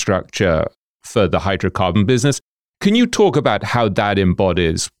infrastructure for the hydrocarbon business. Can you talk about how that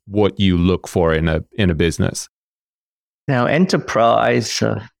embodies what you look for in a business? Now, Enterprise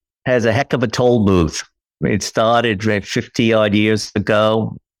has a heck of a toll booth. It started 50 odd years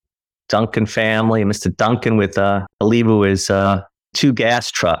ago. Duncan family, Mr. Duncan with, I believe it was 2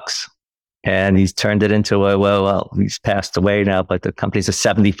 gas trucks. And he's turned it into he's passed away now, but the company's a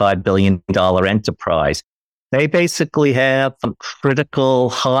 $75 billion enterprise. They basically have a critical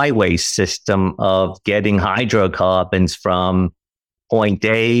highway system of getting hydrocarbons from point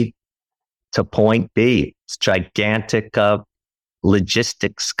A to point B. It's a gigantic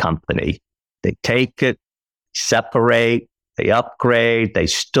logistics company. They take it, separate, they upgrade, they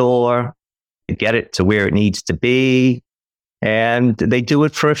store, they get it to where it needs to be. And they do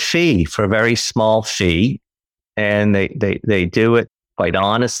it for a fee, for a very small fee. And they do it quite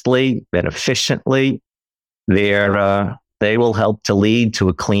honestly and efficiently. They will help to lead to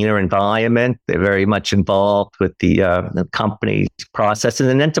a cleaner environment. They're very much involved with the company's processes.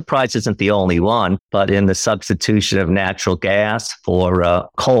 And enterprise isn't the only one, but in the substitution of natural gas for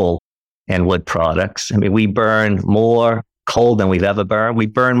coal and wood products. I mean, we burn more coal than we've ever burned. We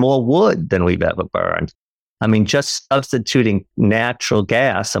burn more wood than we've ever burned. I mean, just substituting natural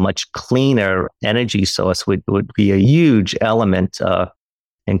gas, a much cleaner energy source, would be a huge element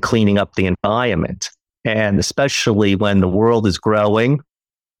in cleaning up the environment. And especially when the world is growing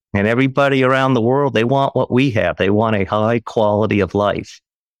and everybody around the world, they want what we have. They want a high quality of life.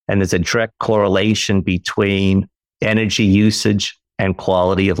 And there's a direct correlation between energy usage and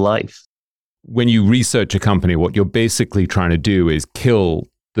quality of life. When you research a company, what you're basically trying to do is kill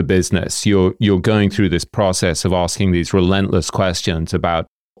the business. You're going through this process of asking these relentless questions about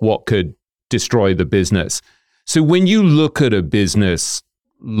what could destroy the business. So when you look at a business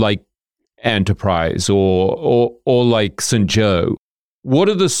like Enterprise or like St. Joe, what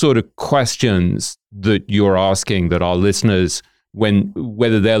are the sort of questions that you're asking that our listeners,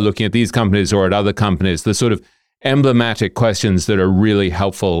 whether they're looking at these companies or at other companies, the sort of emblematic questions that are really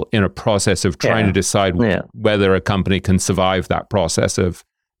helpful in a process of trying to decide whether a company can survive that process of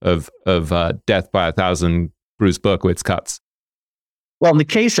death by 1,000 Bruce Berkowitz cuts? Well, in the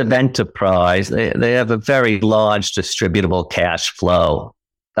case of Enterprise, they have a very large distributable cash flow,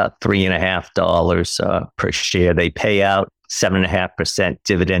 about $3.50 per share. They pay out 7.5%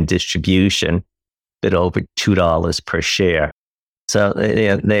 dividend distribution, a bit over $2 per share. So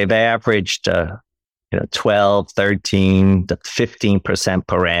they've averaged 12, 13 to 15%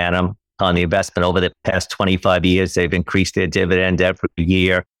 per annum on the investment over the past 25 years. They've increased their dividend every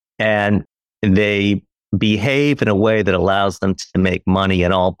year, and they behave in a way that allows them to make money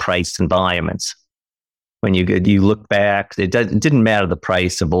in all price environments. When you look back, it didn't matter the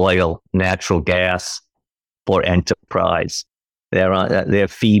price of oil, natural gas, for Enterprise. Their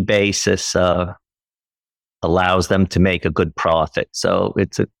fee basis allows them to make a good profit. So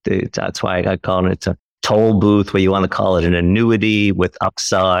that's why I call it a toll booth, where you want to call it an annuity with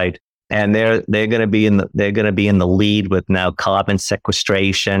upside. And they're going to be in the lead with now carbon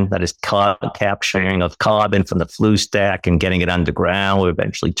sequestration, that is capturing of carbon from the flue stack and getting it underground, where it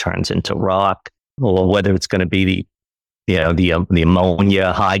eventually turns into rock. Or whether it's going to be the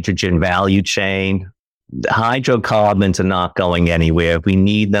ammonia, hydrogen value chain. The hydrocarbons are not going anywhere. We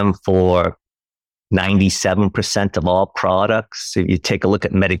need them for 97% of all products. If you take a look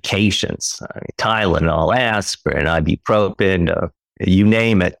at medications, Tylenol, aspirin, ibuprofen, you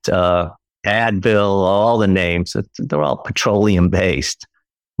name it, Advil, all the names, they're all petroleum based.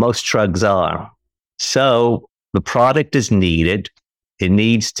 Most drugs are. So the product is needed. It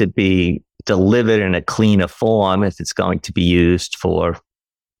needs to be delivered in a cleaner form if it's going to be used for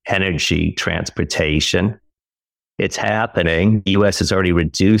energy transportation. It's happening. The U.S. is already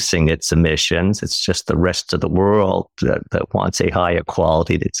reducing its emissions. It's just the rest of the world that wants a higher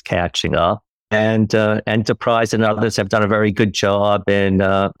quality that's catching up. And Enterprise and others have done a very good job in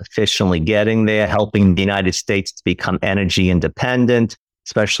efficiently getting there, helping the United States to become energy independent,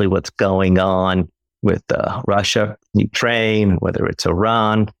 especially what's going on with Russia, Ukraine, whether it's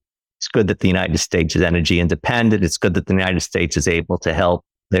Iran. It's good that the United States is energy independent. It's good that the United States is able to help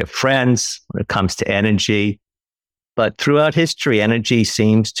their friends when it comes to energy. But throughout history, energy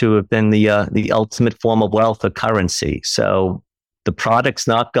seems to have been the ultimate form of wealth or currency. So the product's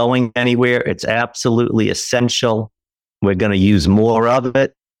not going anywhere. It's absolutely essential. We're going to use more of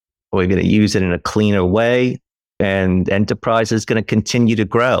it. We're going to use it in a cleaner way. And Enterprise is going to continue to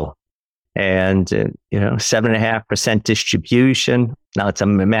grow. And 7.5% distribution. Now it's a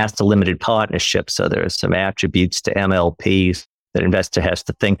master limited partnership, so there are some attributes to MLPs that investor has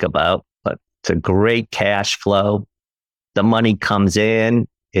to think about. But it's a great cash flow. The money comes in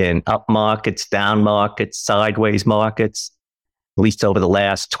up markets, down markets, sideways markets, at least over the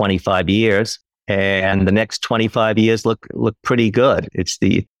last 25 years. And the next 25 years look pretty good.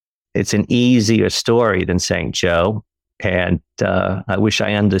 It's an easier story than St. Joe. And I wish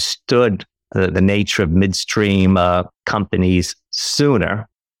I understood the nature of midstream companies sooner.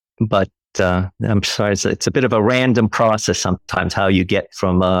 But I'm sorry, it's a bit of a random process sometimes how you get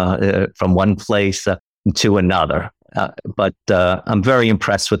from one place to another. But I'm very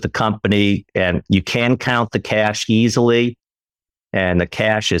impressed with the company, and you can count the cash easily. And the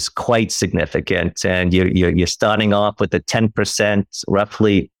cash is quite significant. And you're starting off with a 10%,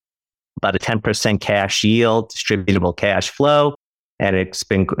 roughly about a 10% cash yield, distributable cash flow. and it's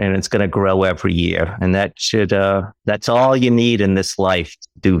going to grow every year. And that's all you need in this life to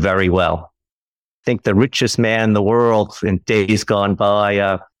do very well. I think the richest man in the world in days gone by,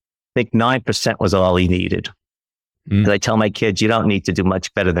 I think 9% was all he needed. As I tell my kids, you don't need to do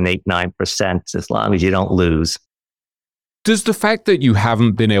much better than 8-9% as long as you don't lose. Does the fact that you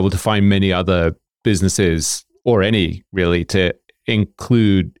haven't been able to find many other businesses, or any really, to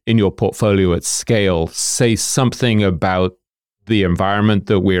include in your portfolio at scale say something about the environment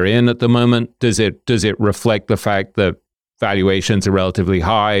that we're in at the moment? Does it reflect the fact that valuations are relatively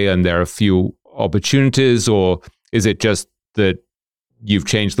high and there are few opportunities, or is it just that you've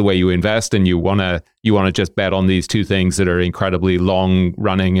changed the way you invest and you want to just bet on these two things that are incredibly long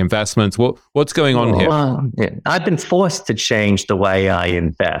running investments? What's going on here? Well, yeah. I've been forced to change the way I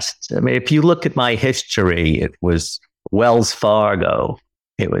invest. I mean, if you look at my history, it was Wells Fargo,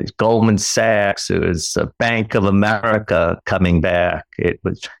 it was Goldman Sachs, it was Bank of America coming back, it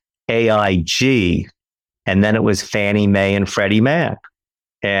was AIG, and then it was Fannie Mae and Freddie Mac.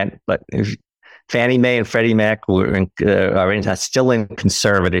 But Fannie Mae and Freddie Mac are still in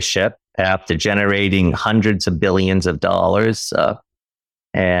conservatorship after generating hundreds of billions of dollars.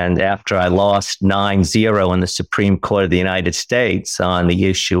 And after I lost 9-0 in the Supreme Court of the United States on the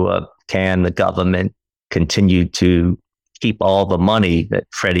issue of can the government continue to keep all the money that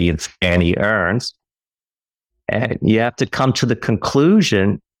Freddie and Fannie earns, and you have to come to the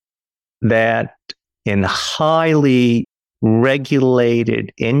conclusion that in highly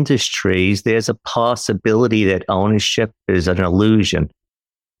regulated industries, there's a possibility that ownership is an illusion.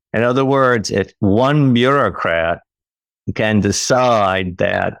 In other words, if one bureaucrat can decide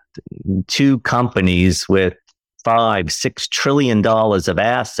that two companies with $5-6 trillion of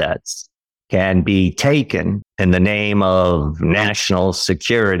assets can be taken in the name of national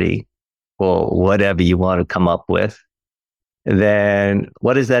security or whatever you want to come up with, then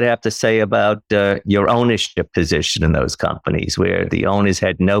what does that have to say about your ownership position in those companies, where the owners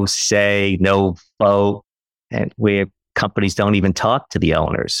had no say, no vote, and where companies don't even talk to the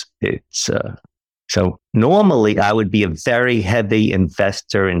owners? So normally I would be a very heavy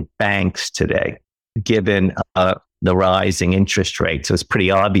investor in banks today, given the rising interest rates. It was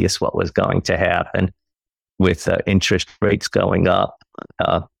pretty obvious what was going to happen with interest rates going up.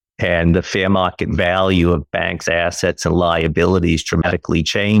 And the fair market value of banks' assets and liabilities dramatically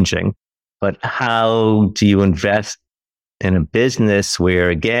changing. But how do you invest in a business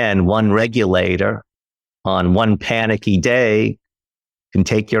where, again, one regulator on one panicky day can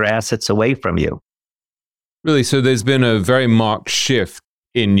take your assets away from you? Really? So there's been a very marked shift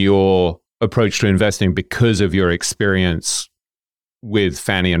in your approach to investing because of your experience with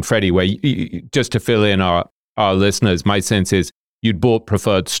Fannie and Freddie, where just to fill in our listeners, my sense is you'd bought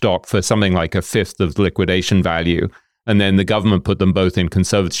preferred stock for something like a fifth of liquidation value. And then the government put them both in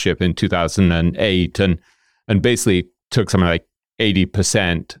conservatorship in 2008 and basically took something like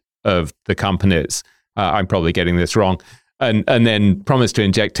 80% of the companies. I'm probably getting this wrong. And then promised to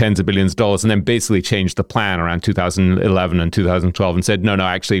inject tens of billions of dollars, and then basically changed the plan around 2011 and 2012 and said, no,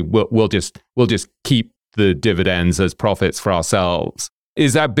 actually, we'll just keep the dividends as profits for ourselves.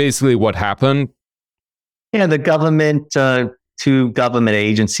 Is that basically what happened? Yeah, the government, two government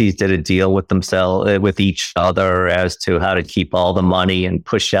agencies did a deal with themselves, with each other, as to how to keep all the money and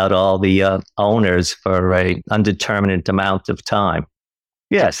push out all the owners for an undetermined amount of time.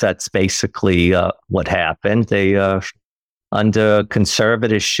 Yes, that's basically what happened. They, under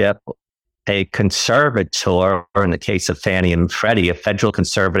conservatorship, a conservator, or in the case of Fannie and Freddie, a federal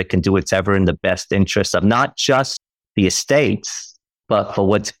conservator can do whatever in the best interest of not just the estates, but for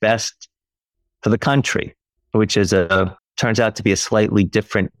what's best for the country, which is turns out to be a slightly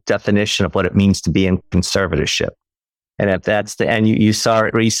different definition of what it means to be in conservatorship. And if that's and you saw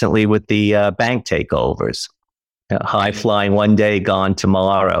it recently with the bank takeovers, high flying one day, gone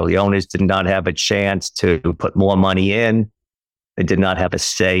tomorrow. The owners did not have a chance to put more money in. They did not have a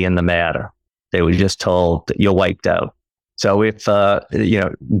say in the matter. They were just told that you're wiped out. So if,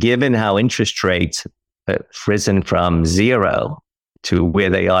 given how interest rates have risen from 0 to where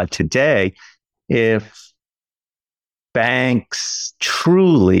they are today, if banks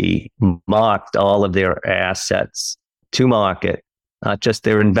truly marked all of their assets to market, not just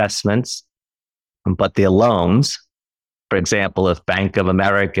their investments, but their loans. For example, if Bank of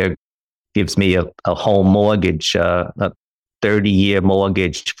America gives me a home mortgage, a 30-year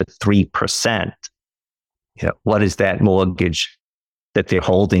mortgage for 3%, what is that mortgage that they're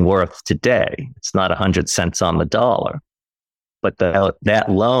holding worth today? It's not 100 cents on the dollar. But that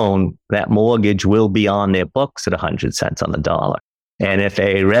loan, that mortgage will be on their books at 100 cents on the dollar. And if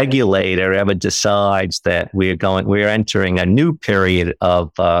a regulator ever decides that we're entering a new period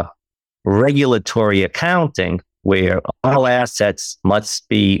of regulatory accounting where all assets must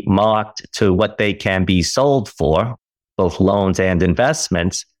be marked to what they can be sold for, both loans and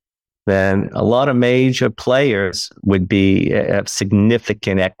investments, then a lot of major players would have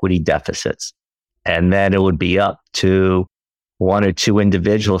significant equity deficits. And then it would be up to one or two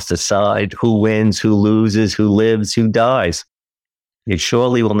individuals to decide who wins, who loses, who lives, who dies. It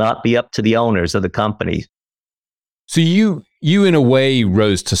surely will not be up to the owners of the company. So you in a way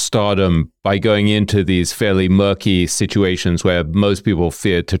rose to stardom by going into these fairly murky situations where most people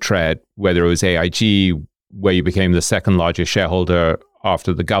feared to tread, whether it was AIG, where you became the second largest shareholder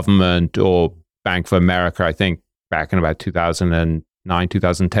after the government, or Bank of America, I think back in about 2009,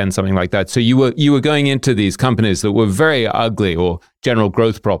 2010, something like that. So you were going into these companies that were very ugly, or General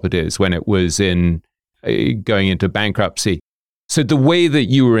Growth Properties when it was in going into bankruptcy. So the way that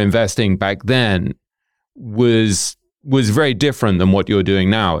you were investing back then was very different than what you're doing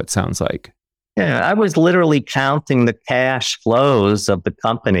now, it sounds like. Yeah, I was literally counting the cash flows of the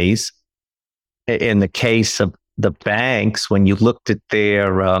companies. In the case of the banks, when you looked at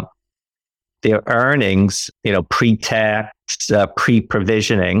their earnings, pre-tax,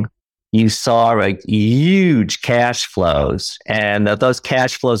 pre-provisioning, you saw a huge cash flows, and those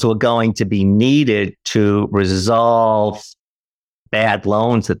cash flows were going to be needed to resolve bad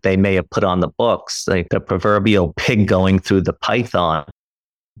loans that they may have put on the books, like the proverbial pig going through the python.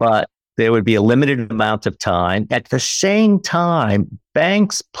 But there would be a limited amount of time. At the same time,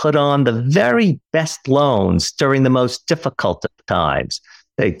 banks put on the very best loans during the most difficult of times.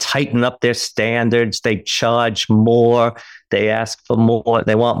 They tighten up their standards. They charge more. They ask for more.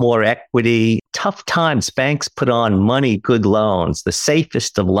 They want more equity. Tough times, banks put on money, good loans, the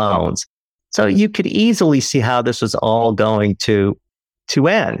safest of loans. So you could easily see how this was all going to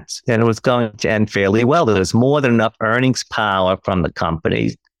end. And it was going to end fairly well. There was more than enough earnings power from the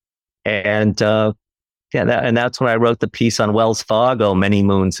companies. And that's when I wrote the piece on Wells Fargo many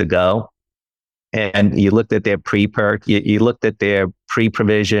moons ago. And you looked at their you looked at their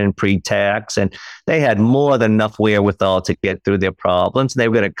pre-provision, pre-tax, and they had more than enough wherewithal to get through their problems. They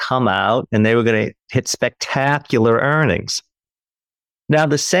were going to come out and they were going to hit spectacular earnings. Now,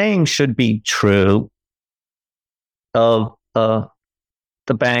 the same should be true of the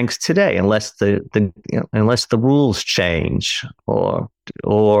banks today, unless unless the rules change,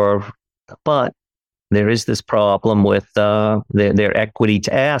 but there is this problem with their equity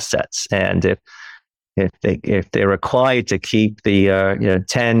to assets, and if they're required to keep the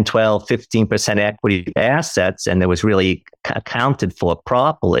 10, 12, 15% equity to assets, and it was really accounted for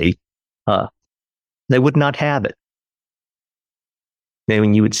properly, they would not have it.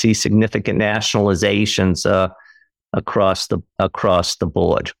 Then you would see significant nationalizations across the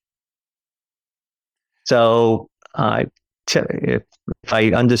board. So if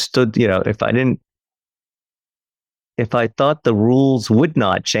I understood, if I thought the rules would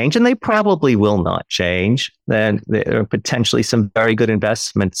not change, and they probably will not change, then there are potentially some very good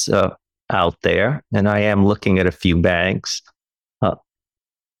investments out there. And I am looking at a few banks.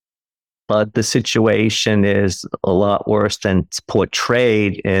 But the situation is a lot worse than it's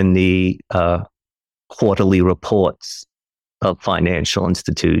portrayed in the quarterly reports of financial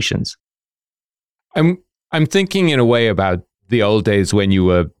institutions. I'm thinking in a way about the old days when you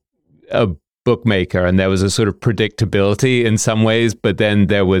were a bookmaker and there was a sort of predictability in some ways, but then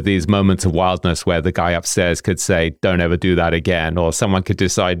there were these moments of wildness where the guy upstairs could say, don't ever do that again, or someone could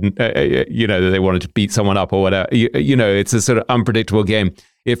decide, that they wanted to beat someone up or whatever. It's a sort of unpredictable game.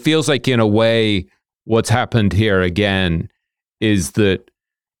 It feels like in a way what's happened here again is that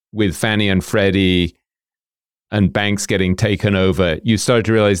with Fannie and Freddie and banks getting taken over, you start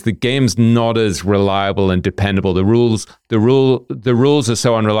to realize the game's not as reliable and dependable. The rules are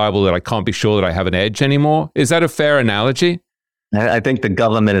so unreliable that I can't be sure that I have an edge anymore. Is that a fair analogy? I think the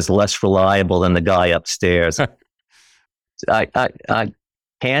government is less reliable than the guy upstairs. I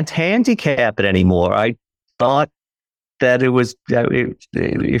can't handicap it anymore. I thought that it was,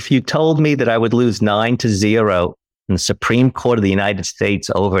 if you told me that I would lose 9-0 in the Supreme Court of the United States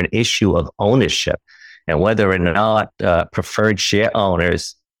over an issue of ownership, and whether or not preferred share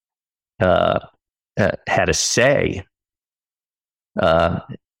owners had a say on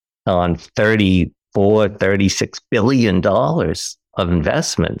 $36 billion of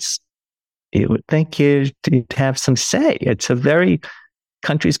investments, you would think you'd have some say.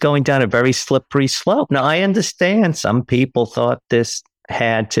 Country's going down a very slippery slope. Now, I understand some people thought this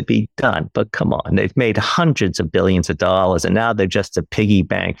had to be done, but come on, they've made hundreds of billions of dollars, and now they're just a piggy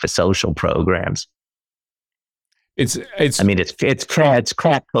bank for social programs. I mean, it's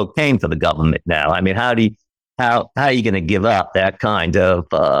crack cocaine for the government now. I mean, how are you going to give up that kind of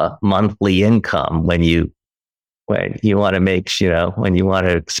monthly income when you want to when you want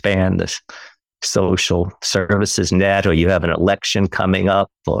to expand this social services net, or you have an election coming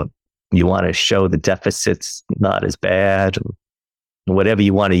up, or you want to show the deficit's not as bad, or whatever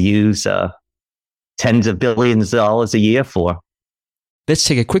you want to use tens of billions of dollars a year for. Let's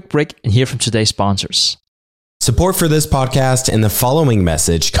take a quick break and hear from today's sponsors. Support for this podcast and the following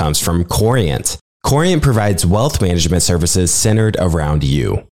message comes from Corient. Corient provides wealth management services centered around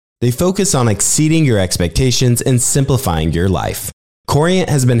you. They focus on exceeding your expectations and simplifying your life. Corient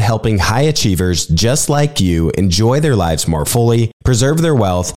has been helping high achievers just like you enjoy their lives more fully, preserve their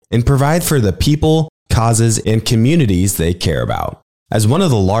wealth, and provide for the people, causes, and communities they care about. As one of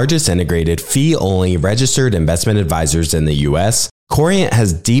the largest integrated fee-only registered investment advisors in the U.S., Corient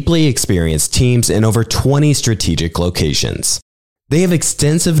has deeply experienced teams in over 20 strategic locations. They have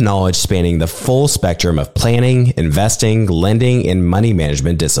extensive knowledge spanning the full spectrum of planning, investing, lending, and money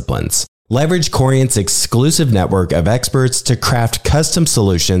management disciplines. Leverage Corient's exclusive network of experts to craft custom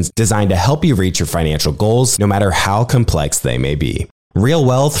solutions designed to help you reach your financial goals, no matter how complex they may be. Real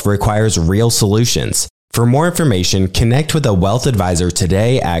wealth requires real solutions. For more information, connect with a wealth advisor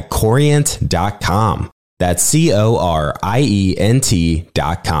today at Corient.com. That's Corient.com.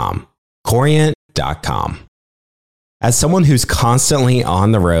 Corient.com. As someone who's constantly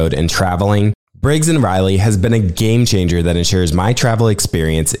on the road and traveling, Briggs & Riley has been a game changer that ensures my travel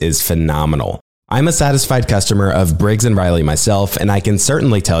experience is phenomenal. I'm a satisfied customer of Briggs & Riley myself, and I can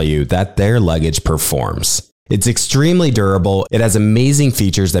certainly tell you that their luggage performs. It's extremely durable, it has amazing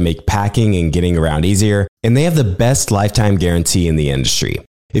features that make packing and getting around easier, and they have the best lifetime guarantee in the industry.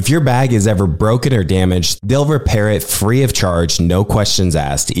 If your bag is ever broken or damaged, they'll repair it free of charge, no questions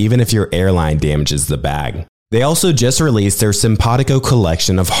asked, even if your airline damages the bag. They also just released their Simpatico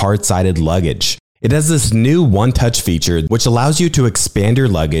collection of hard-sided luggage. It has this new one-touch feature which allows you to expand your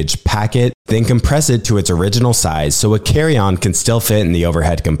luggage, pack it, then compress it to its original size so a carry-on can still fit in the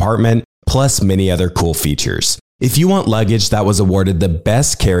overhead compartment, plus many other cool features. If you want luggage that was awarded the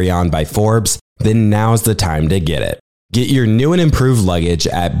best carry-on by Forbes, then now's the time to get it. Get your new and improved luggage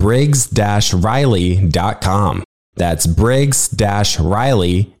at Briggs-Riley.com. That's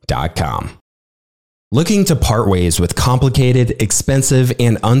Briggs-Riley.com. Looking to part ways with complicated, expensive,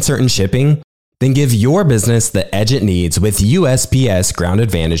 and uncertain shipping? Then give your business the edge it needs with USPS Ground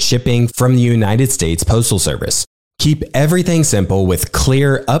Advantage shipping from the United States Postal Service. Keep everything simple with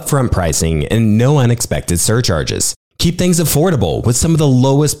clear, upfront pricing and no unexpected surcharges. Keep things affordable with some of the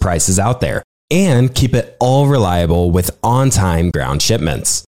lowest prices out there. And keep it all reliable with on-time ground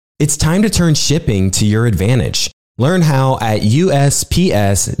shipments. It's time to turn shipping to your advantage. Learn how at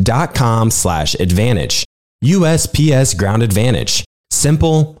USPS.com/advantage. USPS Ground Advantage.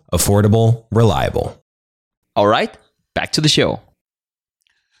 Simple, affordable, reliable. All right, back to the show.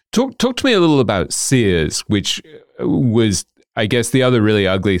 Talk to me a little about Sears, which was, I guess, the other really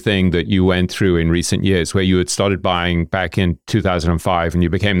ugly thing that you went through in recent years, where you had started buying back in 2005 and you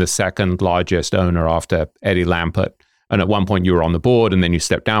became the second largest owner after Eddie Lampert. And at one point you were on the board and then you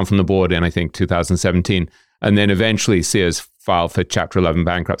stepped down from the board in, I think, 2017. And then eventually Sears filed for Chapter 11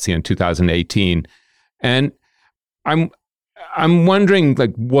 bankruptcy in 2018. And I'm wondering,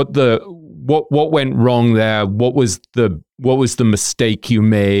 like, what went wrong there? What was the mistake you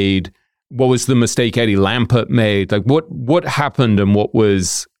made? What was the mistake Eddie Lampert made? Like, what happened, and what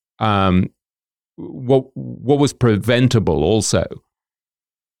was preventable also?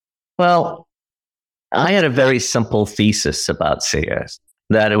 Well, I had a very simple thesis about Sears,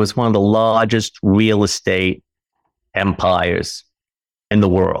 that it was one of the largest real estate empires in the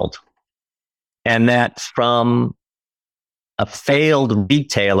world, and that from a failed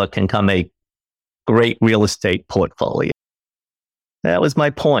retailer can come a great real estate portfolio. That was my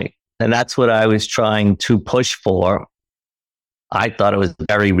point. And that's what I was trying to push for. I thought it was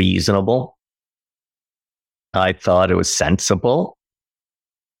very reasonable. I thought it was sensible.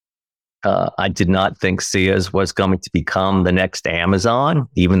 I did not think Sears was going to become the next Amazon,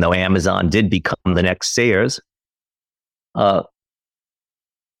 even though Amazon did become the next Sears. But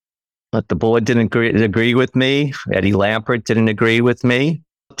the board didn't agree with me. Eddie Lampert didn't agree with me.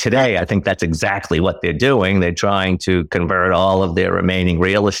 Today, I think that's exactly what they're doing. They're trying to convert all of their remaining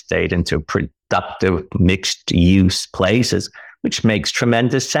real estate into productive mixed-use places, which makes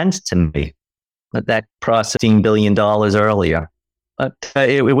tremendous sense to me. But that process, $15 billion earlier. But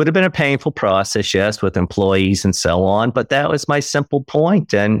it would have been a painful process, yes, with employees and so on. But that was my simple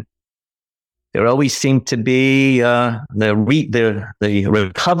point. And there always seemed to be the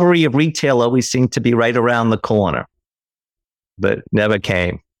recovery of retail always seemed to be right around the corner, but never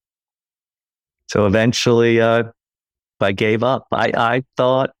came. So eventually, I gave up. I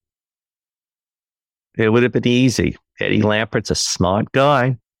thought it would have been easy. Eddie Lampert's a smart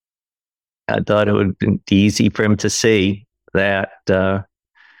guy. I thought it would have been easy for him to see that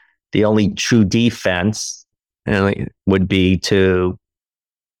the only true defense would be to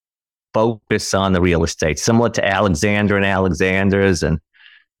focus on the real estate, similar to Alexander and Alexander's and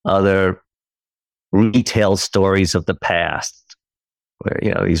other retail stories of the past,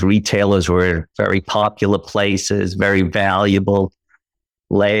 where these retailers were very popular places, very valuable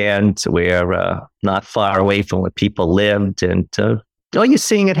land, where not far away from where people lived, and you're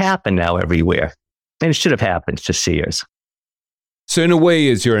seeing it happen now everywhere, and it should have happened to Sears. So in a way,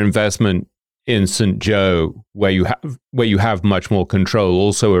 is your investment in St. Joe, where you have much more control,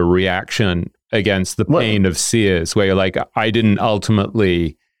 also a reaction against the pain of Sears, where you're like, I didn't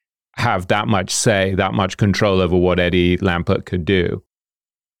ultimately have that much say, that much control over what Eddie Lampert could do?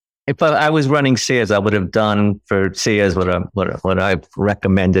 If I was running Sears, I would have done for Sears what I've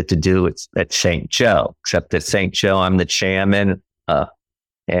recommended to do at St. Joe, except at St. Joe, I'm the chairman,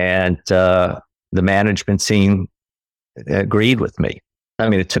 and the management team agreed with me. I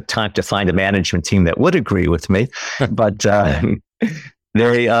mean, it took time to find a management team that would agree with me, but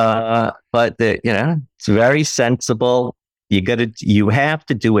it's very sensible. You have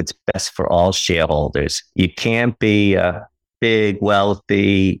to do what's best for all shareholders. You can't be a big,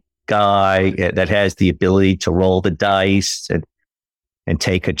 wealthy guy that has the ability to roll the dice and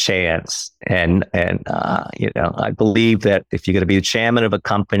take a chance. And I believe that if you're going to be the chairman of a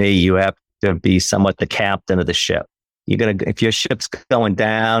company, you have to be somewhat the captain of the ship. If your ship's going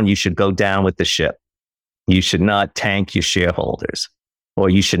down, you should go down with the ship. You should not tank your shareholders, or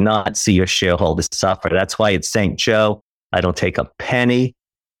you should not see your shareholders suffer. That's why at St. Joe, I don't take a penny.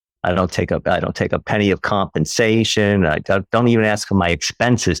 I don't take a penny of compensation. I don't even ask for my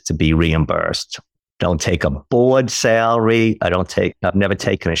expenses to be reimbursed. Don't take a board salary. I've never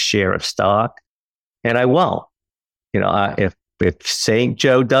taken a share of stock, and I won't. If St.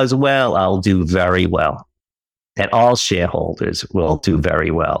 Joe does well, I'll do very well. And all shareholders will do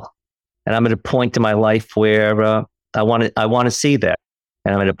very well. And I'm at a point in my life where I want to see that.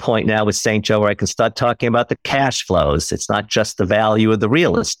 And I'm at a point now with St. Joe where I can start talking about the cash flows. It's not just the value of the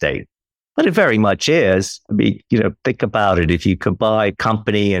real estate, but it very much is. I mean, think about it. If you could buy a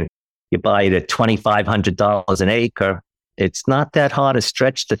company and you buy it at $2,500 an acre, it's not that hard a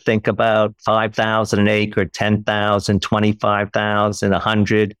stretch to think about $5,000 an acre, $10,000, $25,000,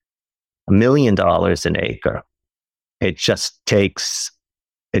 $100, $1 million an acre. It just takes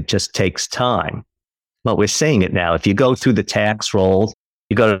time. But we're seeing it now. If you go through the tax rolls,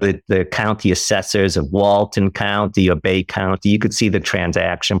 you go to the county assessors of Walton County or Bay County, you could see the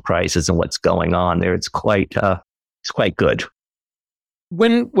transaction prices and what's going on there. It's quite good.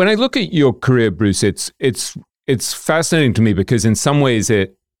 When I look at your career, Bruce, it's fascinating to me because in some ways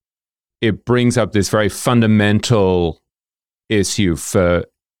it brings up this very fundamental issue for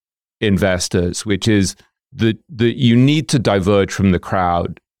investors, which is that you need to diverge from the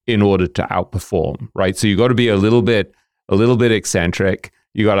crowd in order to outperform, right? So you got to be a little bit eccentric.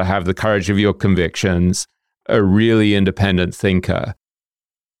 You got to have the courage of your convictions, a really independent thinker.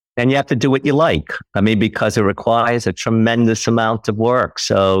 And you have to do what you like. I mean, because it requires a tremendous amount of work.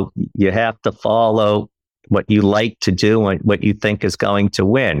 So you have to follow what you like to do and what you think is going to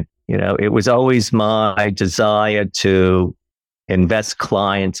win. It was always my desire to invest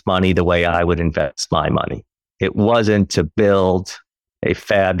clients' money the way I would invest my money. It wasn't to build a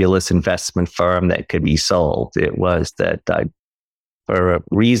fabulous investment firm that could be sold. It was that for a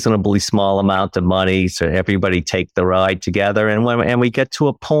reasonably small amount of money, so everybody take the ride together. And when we get to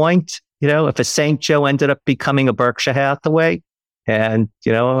a point, if a St. Joe ended up becoming a Berkshire Hathaway, and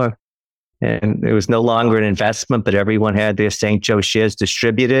it was no longer an investment, but everyone had their St. Joe shares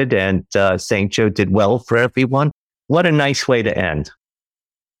distributed, and St. Joe did well for everyone. What a nice way to end.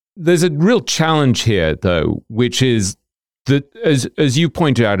 There's a real challenge here, though, which is that, as you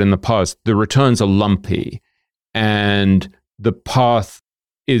pointed out in the past, the returns are lumpy and the path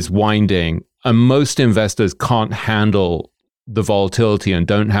is winding, and most investors can't handle the volatility and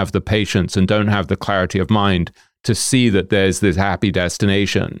don't have the patience and don't have the clarity of mind to see that there's this happy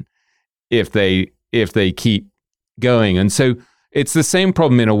destination if they keep going. And so it's the same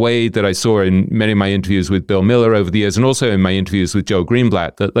problem in a way that I saw in many of my interviews with Bill Miller over the years, and also in my interviews with Joe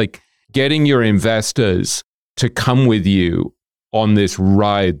Greenblatt, that like getting your investors to come with you on this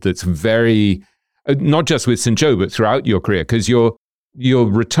ride that's very, not just with St. Joe, but throughout your career, because your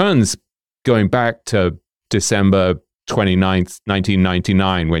returns going back to December 29th,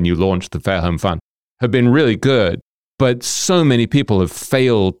 1999, when you launched the Fair Home Fund, have been really good. But so many people have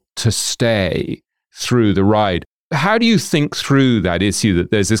failed to stay through the ride. How do you think through that issue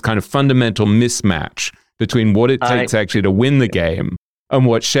that there's this kind of fundamental mismatch between what it takes actually to win the game and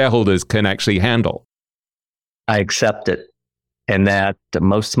what shareholders can actually handle? I accept it. And that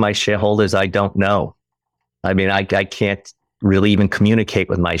most of my shareholders, I don't know. I mean, I can't really even communicate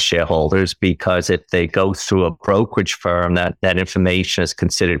with my shareholders because if they go through a brokerage firm, that information is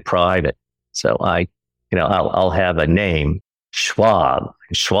considered private. So I'll have a name, Schwab.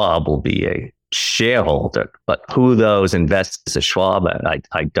 Schwab will be a shareholder, but who those investors are Schwab,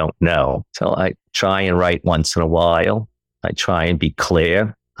 I don't know. So I try and write once in a while. I try and be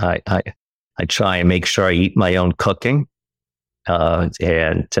clear. I try and make sure I eat my own cooking. So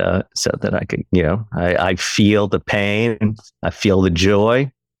that I can, I feel the pain, I feel the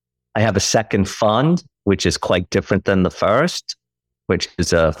joy. I have a second fund, which is quite different than the first, which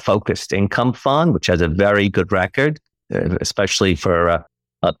is a focused income fund, which has a very good record, especially for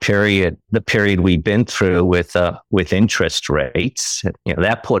the period we've been through with interest rates.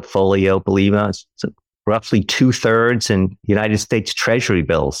 That portfolio, believe it or not, is roughly 2/3 in United States Treasury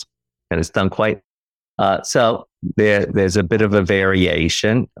bills, and it's done quite. So there's a bit of a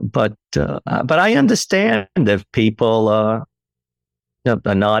variation, but I understand if people are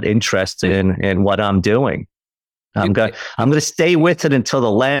not interested in what I'm doing. I'm going to stay with it until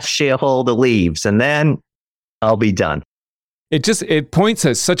the last shareholder leaves, and then I'll be done. It points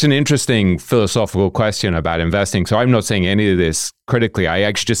at such an interesting philosophical question about investing. So I'm not saying any of this critically. I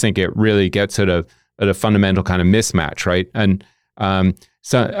actually just think it really gets at a fundamental kind of mismatch, right? And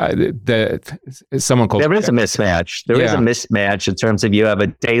someone called... There is a mismatch. There is a mismatch in terms of you have a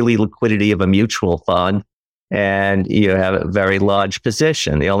daily liquidity of a mutual fund and you have a very large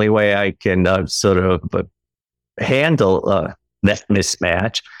position. The only way I can handle that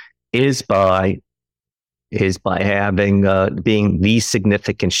mismatch is by having being the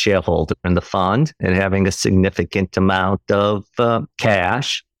significant shareholder in the fund and having a significant amount of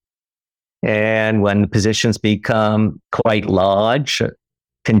cash. And when the positions become quite large,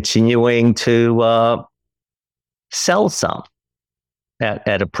 continuing to sell some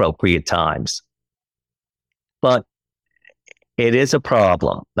at appropriate times. But it is a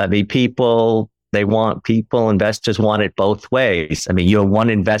problem. I mean, investors want it both ways. I mean, you're one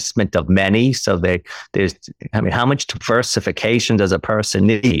investment of many. So how much diversification does a person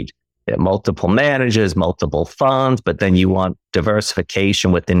need? Multiple managers, multiple funds, but then you want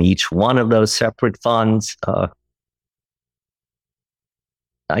diversification within each one of those separate funds.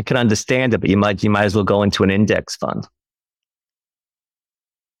 I can understand it, but you might as well go into an index fund.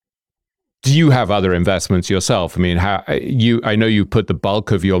 Do you have other investments yourself? I mean, I know you put the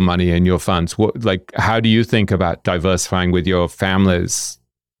bulk of your money in your funds. How do you think about diversifying with your family's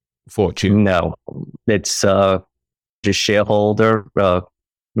fortune? No, it's just shareholder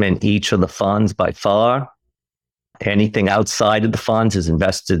in each of the funds by far. Anything outside of the funds is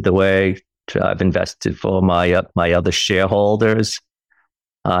invested the way I've invested for my other shareholders.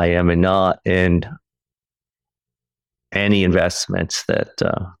 I am not in any investments that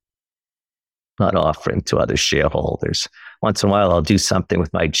not offering to other shareholders. Once in a while, I'll do something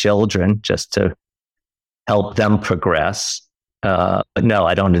with my children just to help them progress. But no,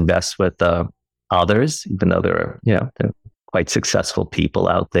 I don't invest with others, even though there are quite successful people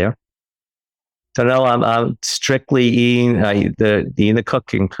out there. So no, I'm strictly eating the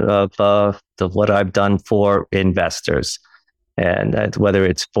cooking of what I've done for investors, and whether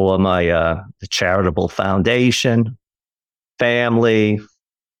it's for my charitable foundation, family,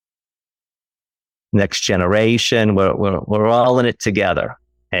 next generation, we're all in it together.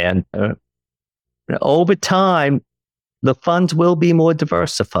 And over time, the funds will be more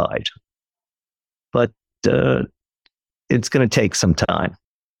diversified, but it's going to take some time.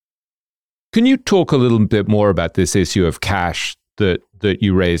 Can you talk a little bit more about this issue of cash that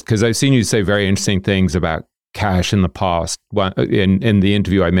you raised? Because I've seen you say very interesting things about cash in the past. In the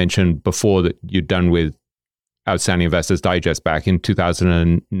interview I mentioned before that you'd done with Outstanding Investors Digest back in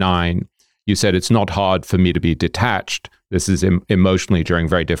 2009, you said it's not hard for me to be detached. This is emotionally during a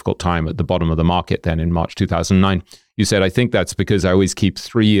very difficult time at the bottom of the market then in March 2009. You said, I think that's because I always keep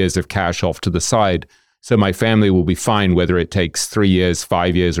 3 years of cash off to the side. So my family will be fine whether it takes 3 years,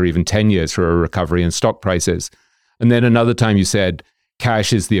 5 years, or even 10 years for a recovery in stock prices. And then another time you said,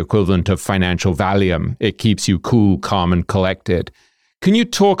 cash is the equivalent of financial Valium. It keeps you cool, calm, and collected. Can you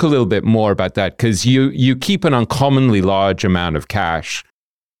talk a little bit more about that? Because you keep an uncommonly large amount of cash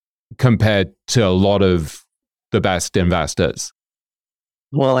compared to a lot of the best investors.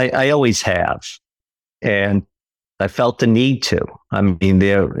 Well, I always have. And I felt the need to. I mean,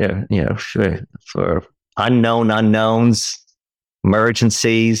 there, for unknown unknowns,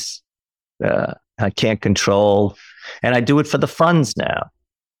 emergencies, I can't control. And I do it for the funds now.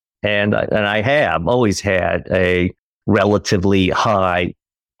 And I have always had a relatively high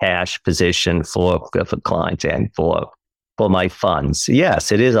cash position for clients and for my funds.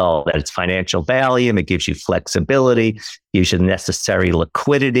 Yes, it is all that. It's financial value. It gives you flexibility, gives you necessary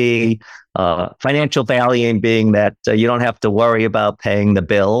liquidity. Financial value being that you don't have to worry about paying the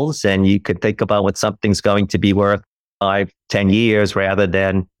bills, and you could think about what something's going to be worth 5-10 years rather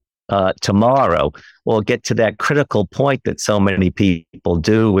than tomorrow. We'll get to that critical point that so many people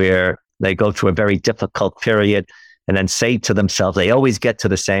do, where they go through a very difficult period and then say to themselves, they always get to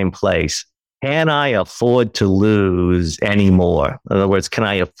the same place. Can I afford to lose any more? In other words, can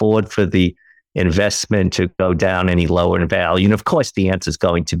I afford for the investment to go down any lower in value? And of course, the answer is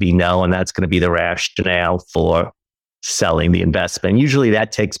going to be no, and that's going to be the rationale for selling the investment. Usually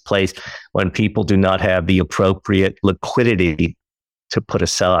that takes place when people do not have the appropriate liquidity to put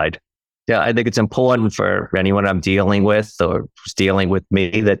aside. Yeah, I think it's important for anyone I'm dealing with or who's dealing with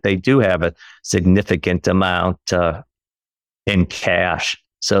me that they do have a significant amount in cash,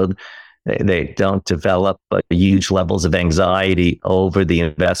 so they don't develop huge levels of anxiety over the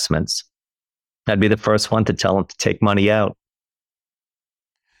investments. I'd be the first one to tell them to take money out.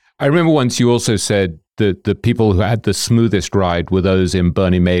 I remember once you also said that the people who had the smoothest ride were those in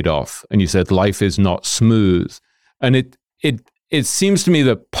Bernie Madoff, and you said life is not smooth. And it seems to me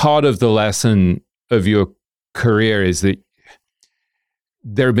that part of the lesson of your career is that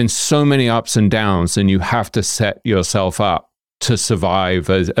there have been so many ups and downs, and you have to set yourself up to survive.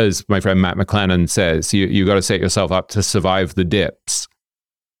 As my friend Matt McLennan says, you got to set yourself up to survive the dips.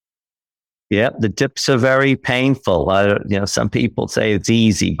 Yeah, the dips are very painful. Some people say it's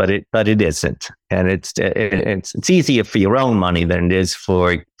easy, but it isn't, and it's easier for your own money than it is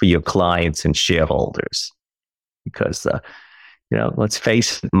for your clients and shareholders, because let's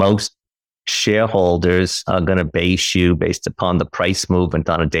face it, most shareholders are going to base you based upon the price movement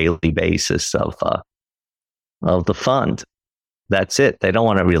on a daily basis of the fund. That's it. They don't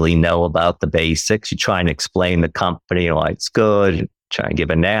want to really know about the basics. You try and explain the company, why it's good, try and give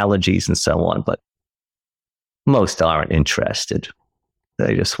analogies and so on, but most aren't interested.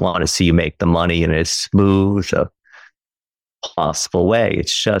 They just want to see you make the money in as smooth a possible way.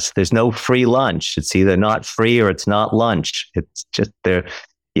 It's just, there's no free lunch. It's either not free or it's not lunch. It's just there.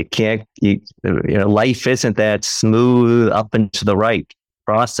 You can't, life isn't that smooth up and to the right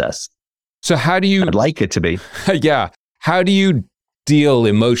process. So how do you... I'd like it to be. Yeah. How do you deal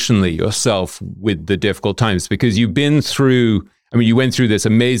emotionally yourself with the difficult times? Because you've been through, you went through this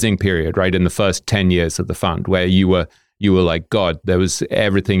amazing period, right, in the first 10 years of the fund, where you were like, God, there was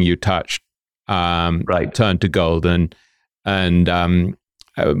everything you touched turned to gold. And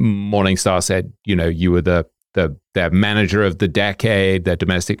Morningstar said, you were the manager of the decade, the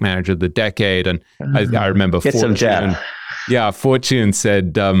domestic manager of the decade. And I remember Fortune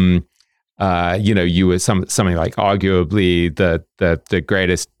said, you were something like arguably the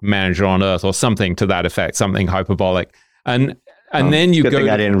greatest manager on earth, or something to that effect, something hyperbolic. And then you good go. Thing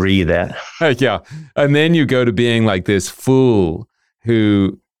I didn't read that. Yeah, and then you go to being like this fool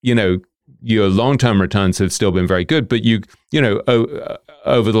who, your long-term returns have still been very good, but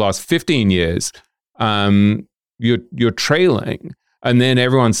over the last 15 years, you're trailing, and then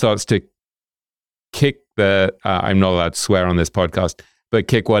everyone starts to kick the. I'm not allowed to swear on this podcast, but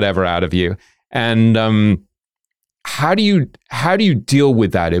kick whatever out of you. And how do you deal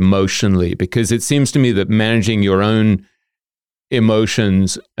with that emotionally? Because it seems to me that managing your own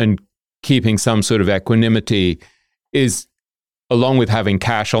emotions and keeping some sort of equanimity is, along with having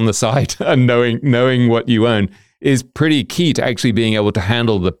cash on the side and knowing what you own, is pretty key to actually being able to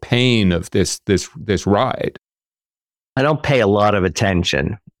handle the pain of this ride. I don't pay a lot of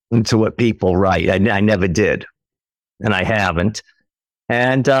attention to what people write. I never did, and I haven't.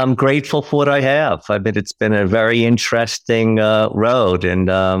 And I'm grateful for what I have. It's been a very interesting road. And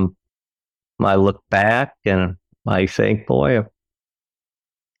I look back and I think, boy, I've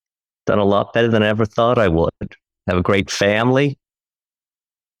done a lot better than I ever thought I would. Have a great family.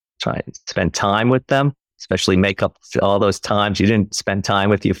 Try and spend time with them, especially make up all those times you didn't spend time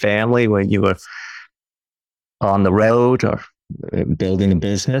with your family when you were on the road or building a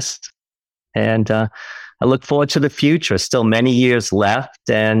business. And I look forward to the future. Still many years left,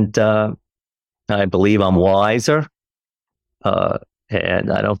 and I believe I'm wiser.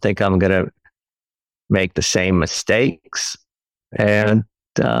 And I don't think I'm going to make the same mistakes. And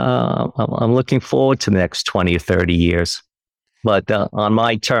I'm looking forward to the next 20 or 30 years. but on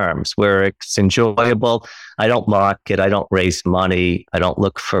my terms, where it's enjoyable. I don't market. I don't raise money. I don't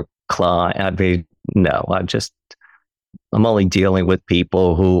look for clients. I mean, no, I'm only dealing with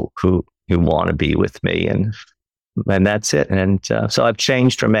people who want to be with me, and that's it. And so I've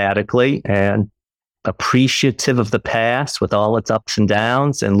changed dramatically, and appreciative of the past with all its ups and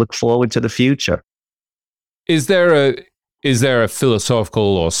downs, and look forward to the future. Is there a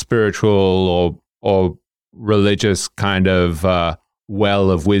philosophical or spiritual or religious kind of well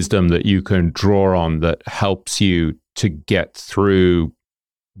of wisdom that you can draw on that helps you to get through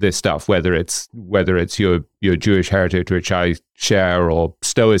this stuff, whether it's your Jewish heritage, which I share, or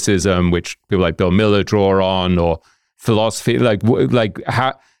Stoicism, which people like Bill Miller draw on, or philosophy? Like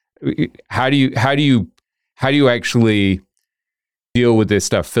how do you actually deal with this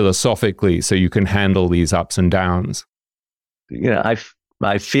stuff philosophically so you can handle these ups and downs? You know,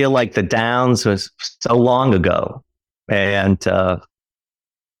 I feel like the downs was so long ago, and I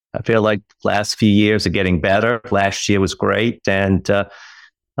feel like the last few years are getting better. Last year was great, and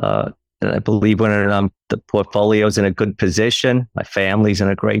I believe when the portfolio's in a good position, my family's in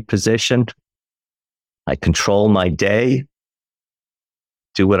a great position. I control my day,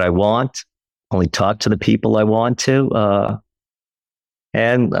 do what I want, only talk to the people I want to,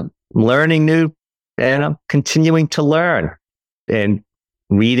 and I'm learning new, and I'm continuing to learn and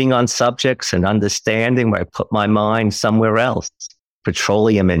reading on subjects and understanding where I put my mind somewhere else.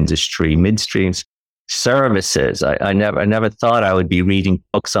 Petroleum industry, midstreams, services. I never thought I would be reading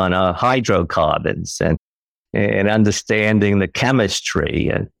books on hydrocarbons and understanding the chemistry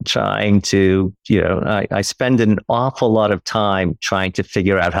and trying to, I spend an awful lot of time trying to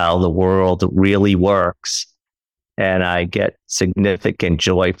figure out how the world really works. And I get significant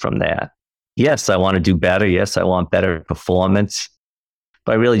joy from that. Yes, I want to do better. Yes, I want better performance.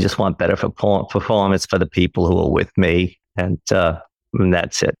 But I really just want better performance for the people who are with me. And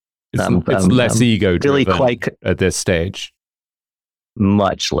that's it. It's less ego-driven really at this stage.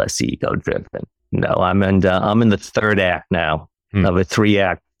 Much less ego-driven. No, I'm in the third act now of a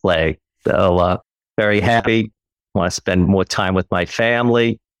 3-act play. So very happy. I want to spend more time with my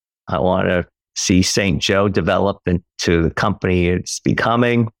family. I want to see St. Joe develop into the company it's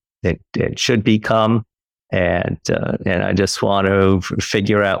becoming. It should become. And I just want to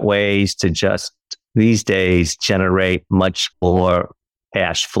figure out ways to just these days generate much more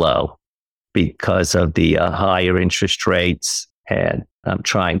cash flow because of the higher interest rates. And I'm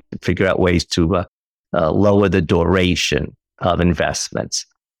trying to figure out ways to lower the duration of investments.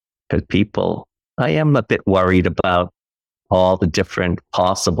 Because I am a bit worried about all the different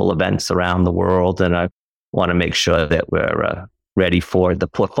possible events around the world. And I want to make sure that we're ready for it. The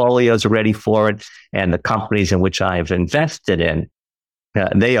portfolios are ready for it. And the companies in which I've invested in,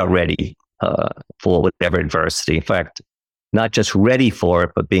 they are ready for whatever adversity. In fact, not just ready for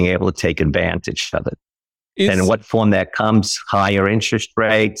it, but being able to take advantage of it. And in what form that comes, higher interest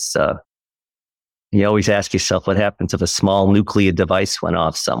rates. You always ask yourself, what happens if a small nuclear device went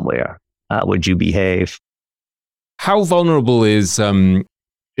off somewhere? How would you behave? How vulnerable is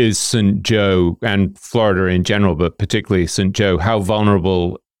St. Joe and Florida in general, but particularly St. Joe? How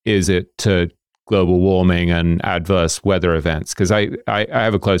vulnerable is it to global warming and adverse weather events? Because I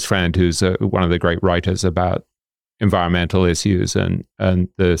have a close friend who's one of the great writers about environmental issues and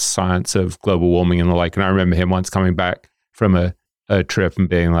the science of global warming and the like. And I remember him once coming back from a trip and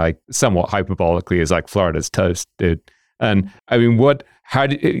being like, somewhat hyperbolically, is like, Florida's toast, dude. And I mean,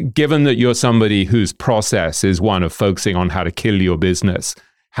 given that you're somebody whose process is one of focusing on how to kill your business,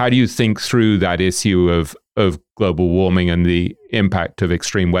 how do you think through that issue of global warming and the impact of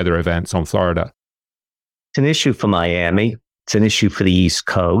extreme weather events on Florida? It's an issue for Miami. It's an issue for the East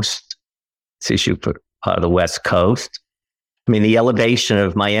Coast. It's an issue for part of the West Coast. I mean, the elevation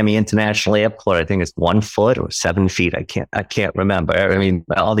of Miami International Airport, I think it's 1 foot or 7 feet. I can't remember. I mean,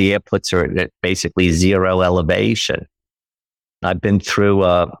 all the airports are at basically zero elevation. I've been through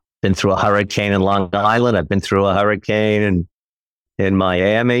a hurricane in Long Island. I've been through a hurricane in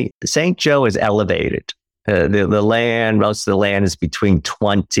Miami. St. Joe is elevated. The land, most of the land is between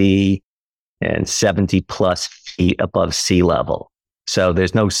 20 and 70 plus feet above sea level. So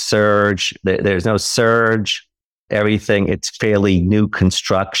there's no surge. There's no surge. Everything, it's fairly new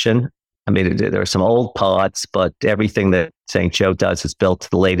construction. I mean, there are some old parts, but everything that St. Joe does is built to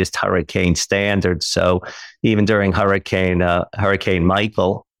the latest hurricane standards. So even during Hurricane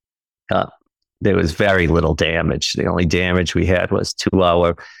Michael, there was very little damage. The only damage we had was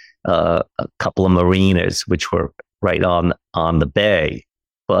to a couple of marinas, which were right on the bay,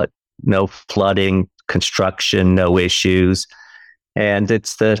 but no flooding, construction, no issues. And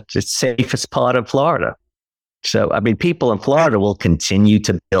it's the safest part of Florida. So, I mean, people in Florida will continue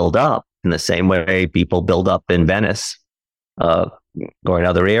to build up in the same way people build up in Venice or in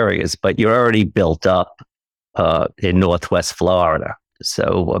other areas, but you're already built up in Northwest Florida.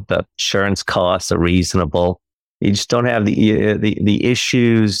 So the insurance costs are reasonable. You just don't have the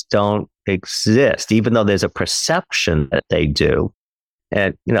issues don't exist, even though there's a perception that they do.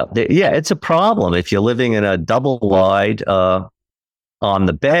 And, it's a problem. If you're living in a double wide on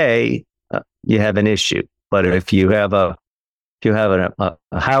the bay, you have an issue. But if you have a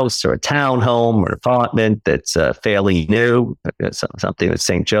house or a townhome or apartment that's fairly new, something that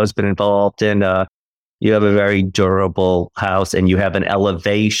St. Joe's been involved in, you have a very durable house and you have an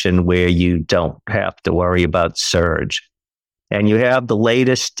elevation where you don't have to worry about surge. And you have the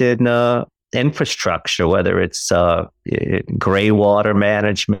latest in infrastructure, whether it's gray water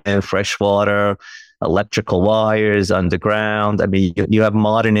management, fresh water, electrical wires, underground. I mean, you have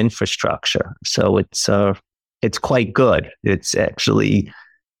modern infrastructure. So it's quite good. It's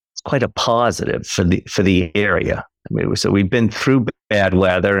quite a positive for the area. I mean, so we've been through bad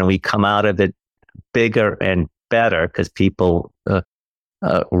weather and we come out of it bigger and better because people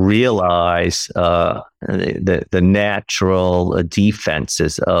realize the natural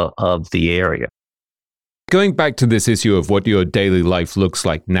defenses of the area. Going back to this issue of what your daily life looks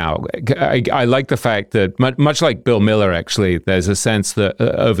like now, I like the fact that much like Bill Miller, actually, there's a sense that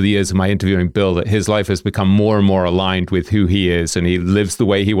over the years of my interviewing Bill, that his life has become more and more aligned with who he is, and he lives the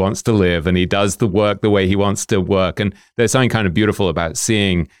way he wants to live, and he does the work the way he wants to work. And there's something kind of beautiful about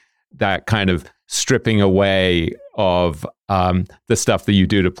seeing that kind of stripping away of the stuff that you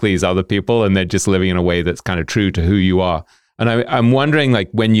do to please other people, and then just living in a way that's kind of true to who you are. And I'm wondering, like,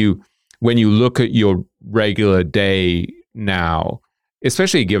 when you look at your regular day now,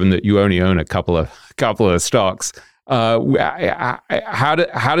 especially given that you only own a couple of stocks, how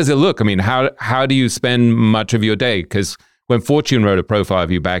does it look? I mean, how do you spend much of your day? Because when Fortune wrote a profile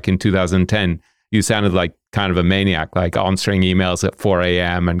of you back in 2010, you sounded like kind of a maniac, like answering emails at 4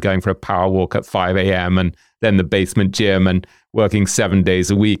 a.m. and going for a power walk at 5 a.m. and then the basement gym and working 7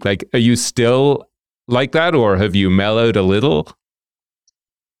 days a week. Like, are you still like that, or have you mellowed a little?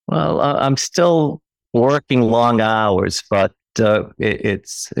 Well, I'm still working long hours, but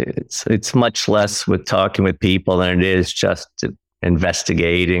it's much less with talking with people than it is just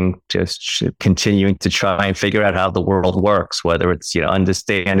investigating, just continuing to try and figure out how the world works, whether it's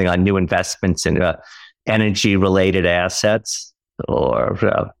understanding on new investments in energy-related assets or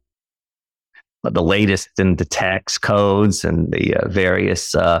the latest in the tax codes and the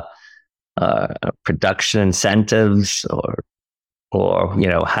various production incentives, or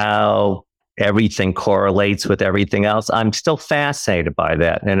how everything correlates with everything else. I'm still fascinated by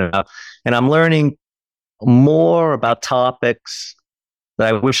that, and I'm learning more about topics that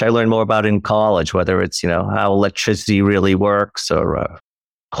I wish I learned more about in college, whether it's how electricity really works, or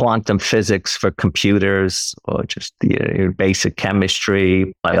quantum physics for computers, or just the basic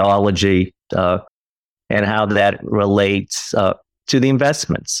chemistry, biology, and how that relates to the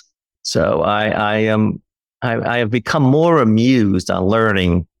investments. So I have become more amused on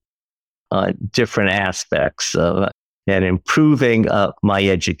learning different aspects and improving my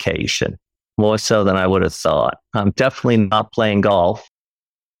education more so than I would have thought. I'm definitely not playing golf,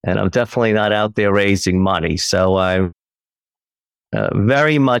 and I'm definitely not out there raising money. So I'm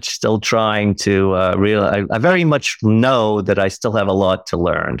very much still trying to realize. I very much know that I still have a lot to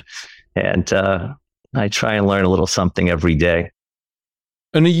learn, and I try and learn a little something every day.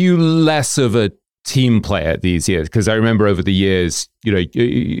 And are you less of a team player these years? Because I remember over the years,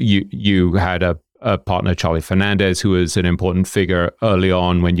 you had a partner, Charlie Fernandez, who was an important figure early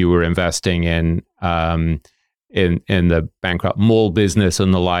on when you were investing in the bankrupt mall business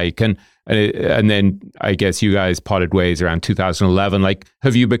and the like, and then I guess you guys parted ways around 2011. Like,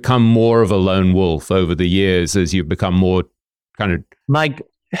 have you become more of a lone wolf over the years as you've become more kind of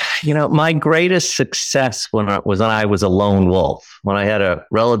my greatest success when I was a lone wolf, when I had a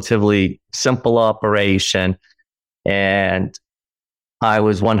relatively simple operation and I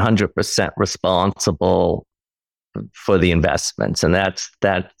was 100% responsible for the investments. And that's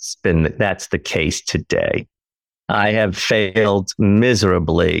the case today. I have failed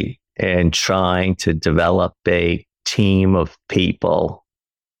miserably in trying to develop a team of people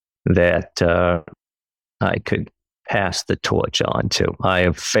that I could pass the torch on to. I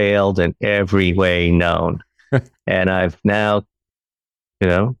have failed in every way known. And I've now,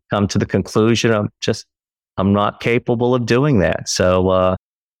 come to the conclusion I'm not capable of doing that. So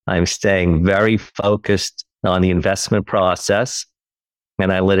I'm staying very focused on the investment process,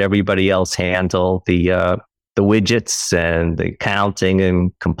 and I let everybody else handle the widgets and the accounting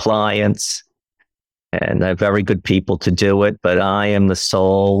and compliance. and I have very good people to do it, but I am the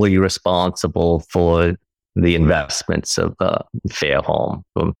solely responsible for the investments of Fairholme,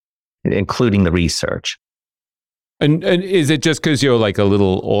 including the research. And is it just because you're like a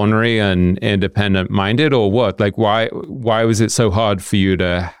little ornery and independent minded, or what? Like, why was it so hard for you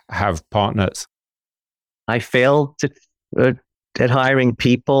to have partners? I failed at hiring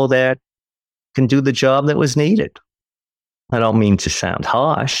people that can do the job that was needed. I don't mean to sound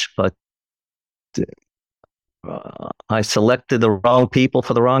harsh, but I selected the wrong people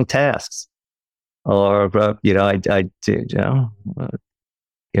for the wrong tasks, or or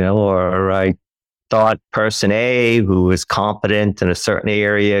I thought person A, who was competent in a certain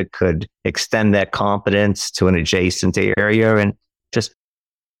area, could extend that competence to an adjacent area, and just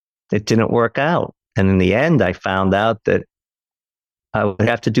it didn't work out. And in the end, I found out that I would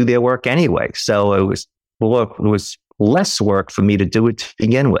have to do their work anyway. So it was less work for me to do it to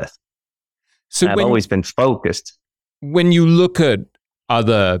begin with. So I've always been focused. When you look at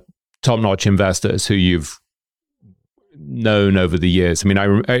other top-notch investors who you've known over the years, I mean,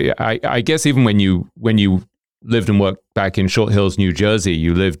 I guess even when you lived and worked back in Short Hills, New Jersey,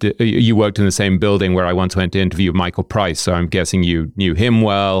 you worked in the same building where I once went to interview Michael Price. So I'm guessing you knew him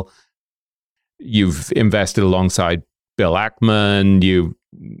well. You've invested alongside Bill Ackman.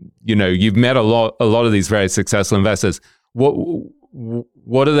 You've met a lot of these very successful investors.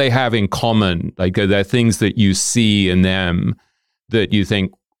 What do they have in common? Like, are there things that you see in them that you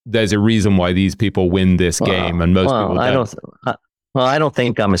think there's a reason why these people win this game and most people don't? I don't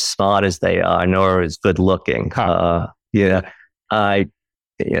think I'm as smart as they are, nor as good looking. I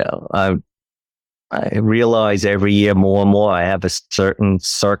realize every year more and more I have a certain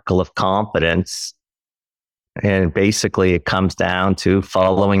circle of competence, and basically it comes down to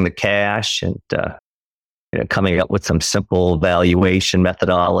following the cash and coming up with some simple valuation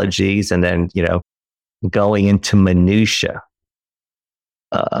methodologies, and then going into minutia.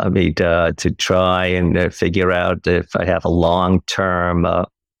 To try and figure out if I have a long-term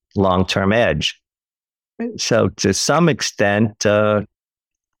edge. So to some extent, there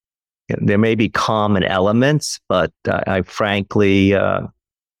may be common elements, but I frankly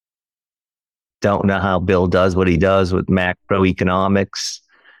don't know how Bill does what he does with macroeconomics.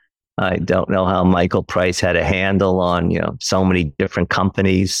 I don't know how Michael Price had a handle on so many different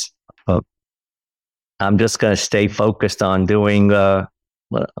companies. But I'm just going to stay focused on doing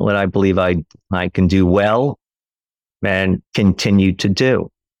what I believe I can do well and continue to do.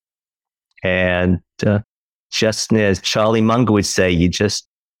 And just as Charlie Munger would say, you just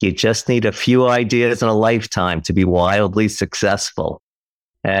need a few ideas in a lifetime to be wildly successful.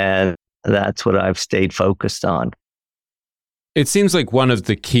 And that's what I've stayed focused on. It seems like one of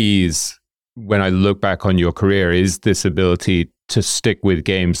the keys when I look back on your career is this ability to stick with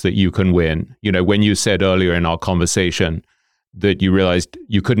games that you can win. When you said earlier in our conversation that you realized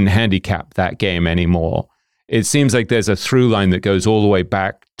you couldn't handicap that game anymore, it seems like there's a through line that goes all the way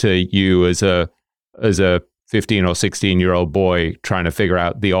back to you as a 15 or 16-year-old boy trying to figure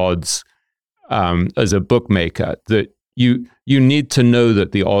out the odds as a bookmaker, that you need to know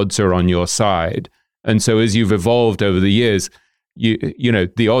that the odds are on your side. And so as you've evolved over the years,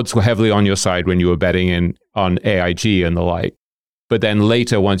 the odds were heavily on your side when you were betting on AIG and the like. But then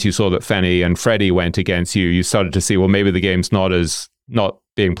later, once you saw that Fannie and Freddie went against you, you started to see, well, maybe the game's not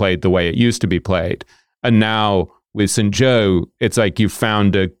being played the way it used to be played. And now with St. Joe, it's like you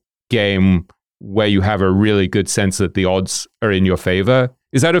found a game where you have a really good sense that the odds are in your favor.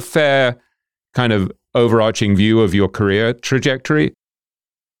 Is that a fair kind of overarching view of your career trajectory?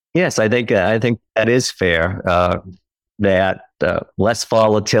 Yes, I think that is fair. That less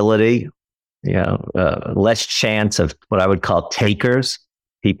volatility, less chance of what I would call takers,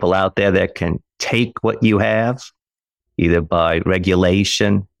 people out there that can take what you have, either by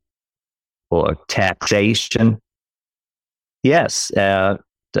regulation or taxation. Yes, I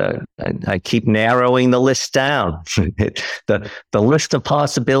keep narrowing the list down. The list of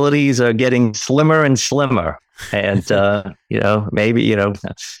possibilities are getting slimmer and slimmer. And maybe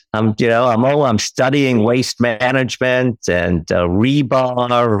I'm studying waste management and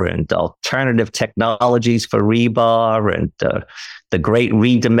rebar and alternative technologies for rebar and the great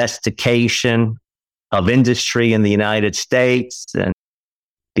redomestication of industry in the United States and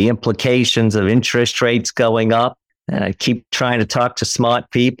the implications of interest rates going up. And I keep trying to talk to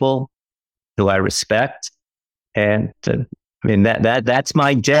smart people who I respect. And that's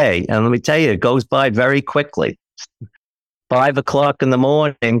my day. And let me tell you, it goes by very quickly. 5 o'clock in the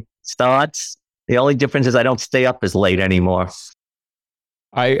morning starts. The only difference is I don't stay up as late anymore.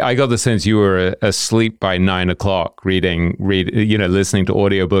 I got the sense you were asleep by 9 o'clock, listening to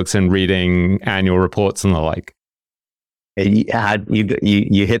audiobooks and reading annual reports and the like.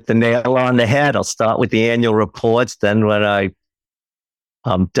 You hit the nail on the head. I'll start with the annual reports. Then when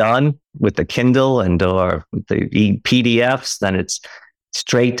I'm done with the Kindle or with the PDFs, then it's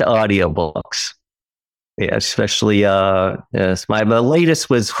straight to audiobooks. Yeah, especially the latest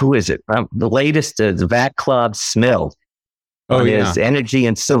was, who is it? The latest is Vaclav Smil. Oh, yeah. His Energy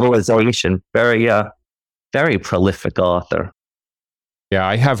and Civilization. Very, very prolific author. Yeah,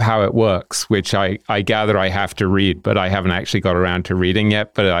 I have How It Works, which I gather I have to read, but I haven't actually got around to reading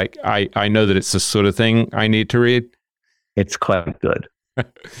yet. But I know that it's the sort of thing I need to read. It's quite good.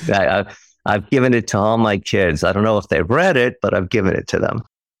 I've given it to all my kids. I don't know if they've read it, but I've given it to them.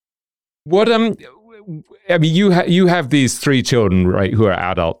 What I mean, you have these 3 children, right, who are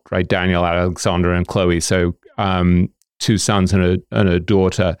adult, right? Daniel, Alexander, and Chloe. So 2 sons and a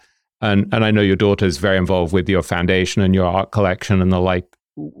daughter. And I know your daughter is very involved with your foundation and your art collection and the like.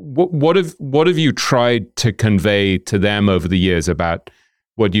 What have you tried to convey to them over the years about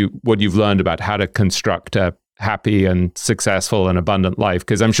what you've learned about how to construct a happy and successful and abundant life?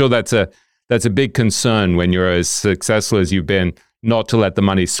 Because I'm sure that's a big concern when you're as successful as you've been, not to let the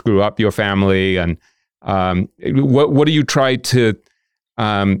money screw up your family. And what do you try to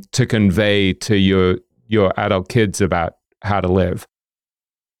convey to your adult kids about how to live?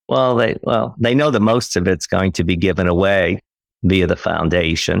 Well, they know that most of it's going to be given away via the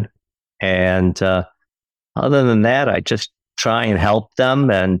foundation. And other than that, I just try and help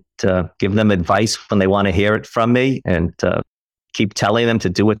them and give them advice when they want to hear it from me, and keep telling them to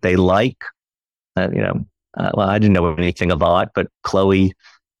do what they like. I didn't know anything of art, but Chloe,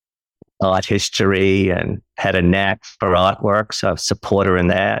 art history, and had a knack for artwork, so I support her in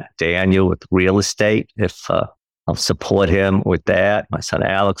that. Daniel with real estate, I'll support him with that. My son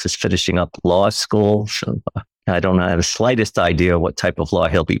Alex is finishing up law school, so I don't have the slightest idea what type of law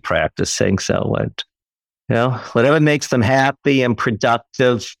he'll be practicing. So, whatever makes them happy and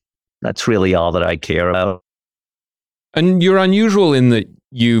productive, that's really all that I care about. And you're unusual in that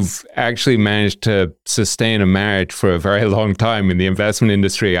you've actually managed to sustain a marriage for a very long time in the investment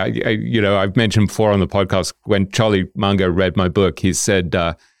industry. I've mentioned before on the podcast, when Charlie Munger read my book, he said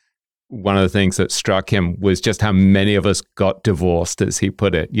one of the things that struck him was just how many of us got divorced, as he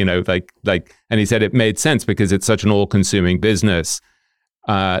put it. And he said it made sense because it's such an all-consuming business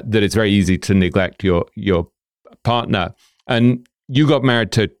that it's very easy to neglect your partner. And you got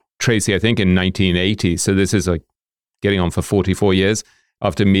married to Tracy, I think, in 1980. So this is like getting on for 44 years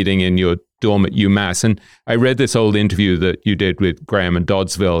after meeting in your dorm at UMass. And I read this old interview that you did with Graham and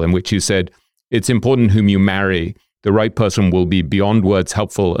Doddsville, in which you said, "It's important whom you marry. The right person will be beyond words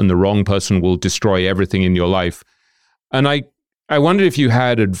helpful, and the wrong person will destroy everything in your life." And I wondered if you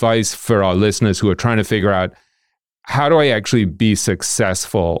had advice for our listeners who are trying to figure out, how do I actually be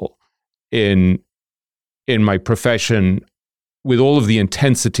successful in my profession with all of the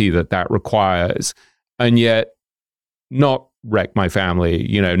intensity that requires, and yet not wreck my family,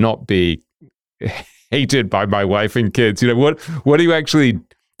 not be hated by my wife and kids. What do you actually,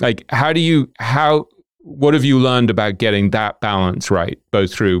 like, what have you learned about getting that balance right,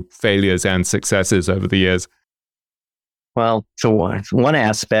 both through failures and successes over the years? Well, so one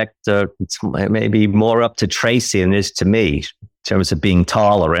aspect, it's maybe more up to Tracy than it is to me in terms of being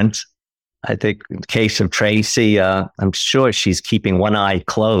tolerant. I think in the case of Tracy, I'm sure she's keeping one eye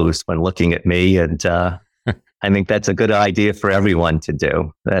closed when looking at me. And I think that's a good idea for everyone to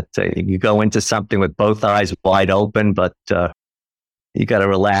do. That you go into something with both eyes wide open, but you got to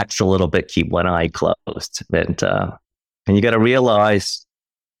relax a little bit, keep one eye closed. And you got to realize,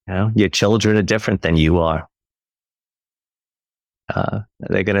 your children are different than you are.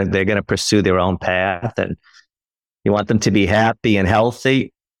 They're gonna pursue their own path, and you want them to be happy and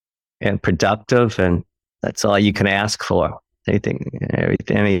healthy and productive, and that's all you can ask for.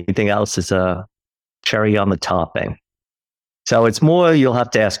 Anything else is a cherry on the topping. So it's more, you'll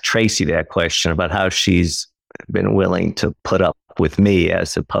have to ask Tracy that question about how she's been willing to put up with me,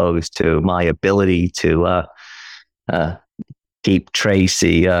 as opposed to my ability to keep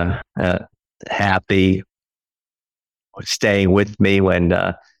Tracy happy, staying with me when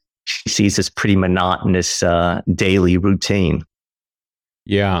she sees this pretty monotonous daily routine.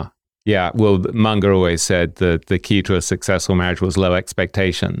 Yeah. Well, Munger always said that the key to a successful marriage was low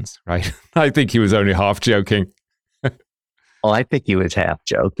expectations, right? I think he was only half joking. Oh, I think he was half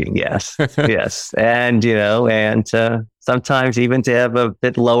joking. Yes. Yes. And, sometimes even to have a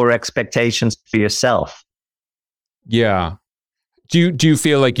bit lower expectations for yourself. Yeah. Do you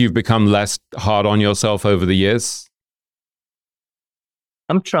feel like you've become less hard on yourself over the years?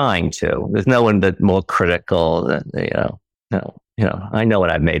 I'm trying to. There's no one that's more critical than, I know when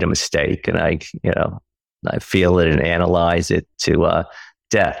I've made a mistake, and I feel it and analyze it to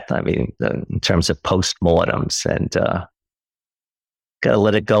death. I mean, in terms of postmortems, and got to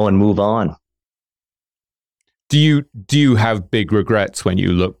let it go and move on. Do you have big regrets when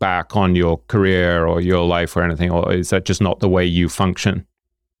you look back on your career or your life or anything, or is that just not the way you function?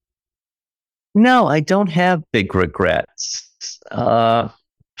 No, I don't have big regrets. In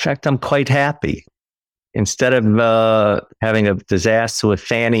fact, I'm quite happy. Instead of having a disaster with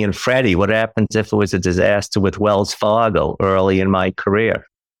Fannie and Freddie, what happens if it was a disaster with Wells Fargo early in my career?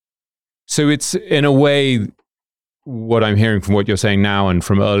 So it's, in a way, what I'm hearing from what you're saying now and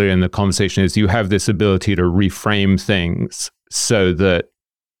from earlier in the conversation is you have this ability to reframe things so that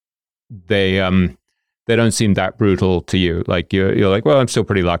they don't seem that brutal to you. Like you're like, well, I'm still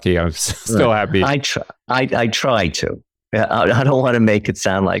pretty lucky. I'm still happy. I try to. I don't want to make it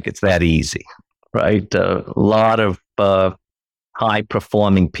sound like it's that easy, right? A lot of high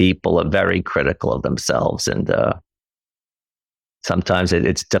performing people are very critical of themselves, and sometimes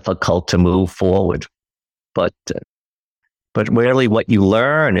it's difficult to move forward. But really, what you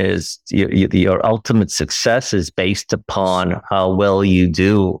learn is your ultimate success is based upon how well you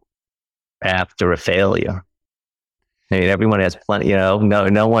do after a failure. I mean, everyone has plenty.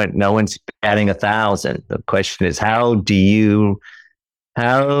 No one's batting 1,000. The question is, how do you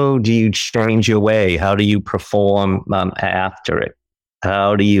change your way? How do you perform after it?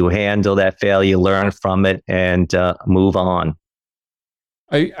 How do you handle that failure, learn from it, and move on?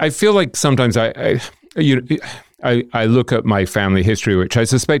 I feel like sometimes I look at my family history, which I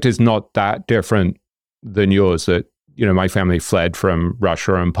suspect is not that different than yours. That my family fled from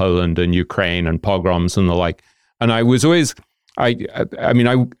Russia and Poland and Ukraine and pogroms and the like. And I was always, I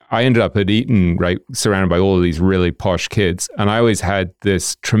ended up at Eton, right, surrounded by all of these really posh kids. And I always had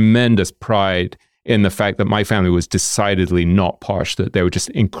this tremendous pride in the fact that my family was decidedly not posh, that they were just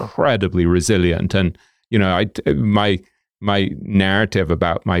incredibly resilient. And, my narrative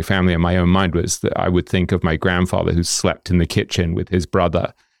about my family in my own mind was that I would think of my grandfather who slept in the kitchen with his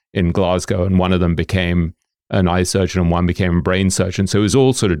brother in Glasgow, and one of them became an eye surgeon and one became a brain surgeon. So it was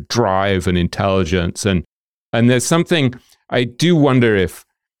all sort of drive and intelligence. And there's something, I do wonder if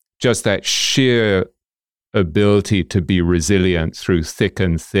just that sheer ability to be resilient through thick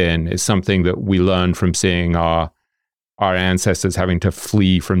and thin is something that we learn from seeing our ancestors having to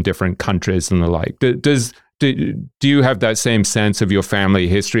flee from different countries and the like. Do you have that same sense of your family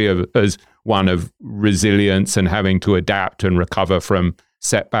history as one of resilience and having to adapt and recover from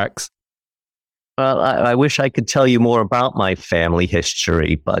setbacks? Well, I wish I could tell you more about my family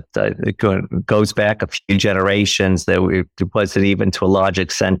history, but it goes back a few generations. It wasn't even to a large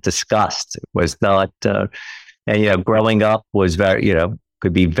extent discussed. It was not, growing up was very,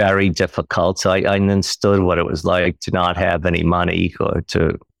 could be very difficult. So I understood what it was like to not have any money, or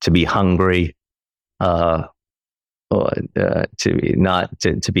to be hungry, or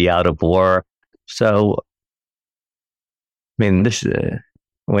to be out of work. So, I mean, this.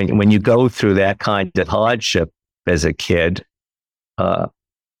 When you go through that kind of hardship as a kid, it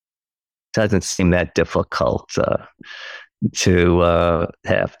doesn't seem that difficult to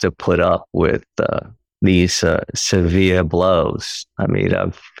have to put up with these severe blows. I mean,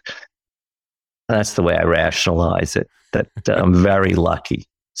 that's the way I rationalize it, that I'm very lucky,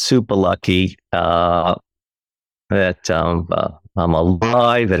 super lucky, that I'm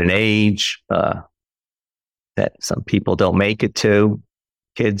alive at an age that some people don't make it to.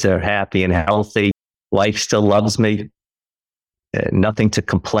 Kids are happy and healthy. Wife still loves me. Nothing to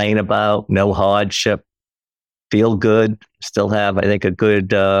complain about. No hardship. Feel good. Still have, I think, a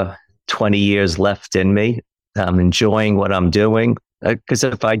good 20 years left in me. I'm enjoying what I'm doing. Because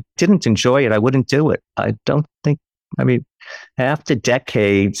if I didn't enjoy it, I wouldn't do it. After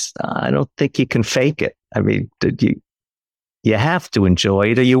decades, I don't think you can fake it. I mean, you have to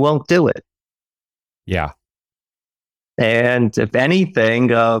enjoy it or you won't do it. Yeah. And if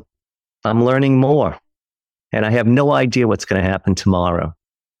anything, I'm learning more. And I have no idea what's going to happen tomorrow.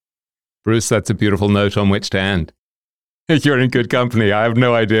 Bruce, that's a beautiful note on which to end. You're in good company. I have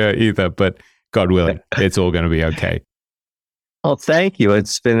no idea either, but God willing, it's all going to be okay. Oh, thank you.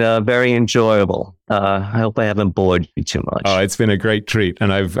 It's been very enjoyable. I hope I haven't bored you too much. Oh, it's been a great treat.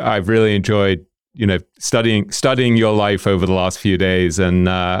 And I've really enjoyed, studying your life over the last few days. And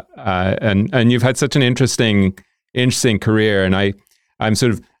you've had such an interesting career, and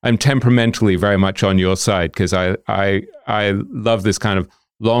I'm temperamentally very much on your side, because I love this kind of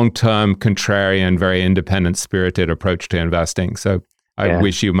long-term, contrarian, very independent spirited approach to investing. So I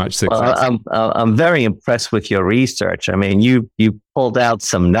wish you much success. Well, I'm very impressed with your research. I mean, you pulled out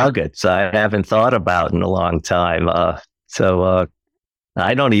some nuggets I haven't thought about in a long time. So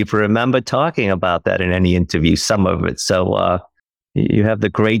I don't even remember talking about that in any interview, some of it. So you have the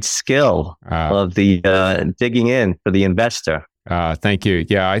great skill of the digging in for the investor. Thank you.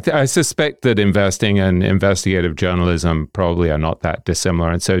 Yeah, I suspect that investing and investigative journalism probably are not that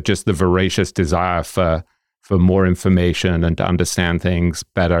dissimilar. And so just the voracious desire for more information and to understand things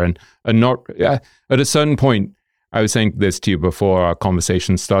better. And not at a certain point, I was saying this to you before our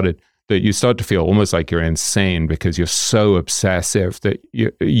conversation started, that you start to feel almost like you're insane because you're so obsessive that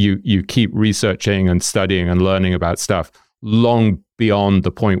you keep researching and studying and learning about stuff long beyond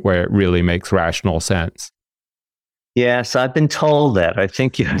the point where it really makes rational sense. Yes, I've been told that. I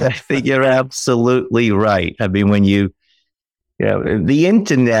think you're absolutely right. I mean, when the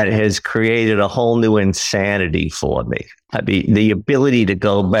internet has created a whole new insanity for me. I mean, the ability to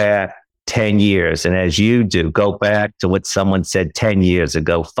go back 10 years, and as you do, go back to what someone said 10 years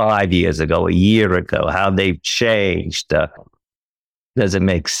ago, 5 years ago, a year ago, how they've changed. Does it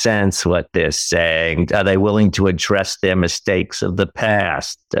make sense what they're saying? Are they willing to address their mistakes of the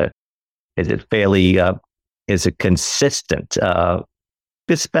past? Is it fairly... Is it consistent?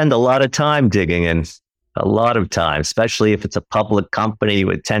 You spend a lot of time digging in, a lot of time, especially if it's a public company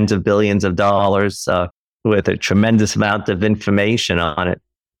with tens of billions of dollars, with a tremendous amount of information on it.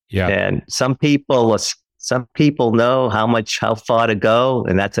 Yeah. And some people know how far to go,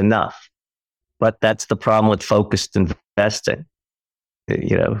 and that's enough. But that's the problem with focused investing.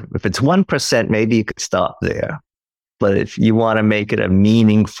 If it's 1%, maybe you could stop there. But if you want to make it a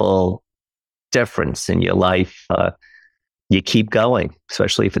meaningful difference in your life, you keep going,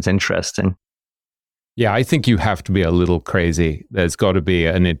 especially if it's interesting. Yeah, I think you have to be a little crazy. There's got to be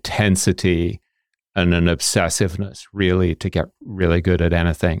an intensity and an obsessiveness really to get really good at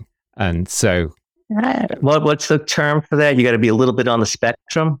anything. And so... What's the term for that? You got to be a little bit on the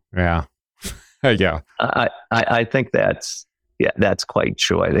spectrum? Yeah. Yeah. I think that's quite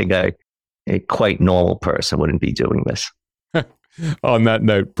true. I think a quite normal person wouldn't be doing this. On that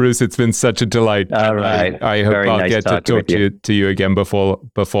note, Bruce, it's been such a delight. All right. I hope I'll get to talk to you again before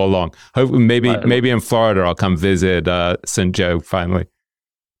long. Hopefully, maybe in Florida, I'll come visit St. Joe finally.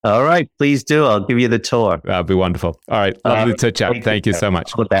 All right, please do. I'll give you the tour. That'd be wonderful. All right, lovely to chat. Thank you so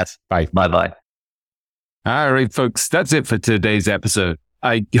much. All the best. Bye. Bye-bye. All right, folks, that's it for today's episode.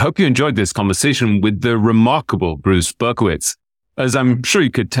 I hope you enjoyed this conversation with the remarkable Bruce Berkowitz. As I'm sure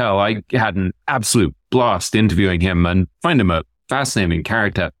you could tell, I had an absolute blast interviewing him and find him a fascinating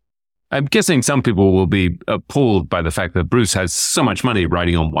character. I'm guessing some people will be appalled by the fact that Bruce has so much money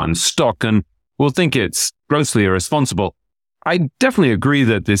riding on one stock and will think it's grossly irresponsible. I definitely agree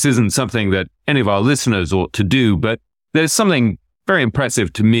that this isn't something that any of our listeners ought to do, but there's something very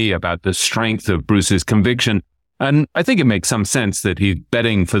impressive to me about the strength of Bruce's conviction, and I think it makes some sense that he's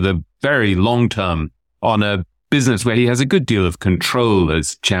betting for the very long term on a business where he has a good deal of control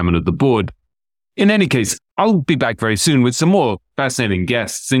as chairman of the board. In any case, I'll be back very soon with some more fascinating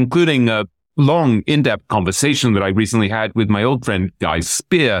guests, including a long, in-depth conversation that I recently had with my old friend Guy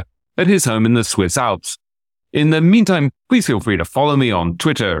Spear at his home in the Swiss Alps. In the meantime, please feel free to follow me on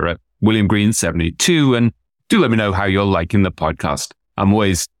Twitter at WilliamGreen72 and do let me know how you're liking the podcast. I'm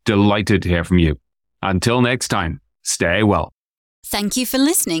always delighted to hear from you. Until next time, stay well. Thank you for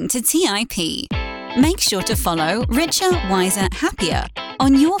listening to TIP. Make sure to follow Richer, Wiser, Happier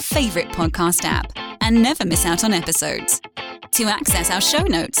on your favorite podcast app and never miss out on episodes. To access our show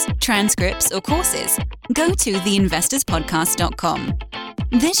notes, transcripts, or courses, go to theinvestorspodcast.com.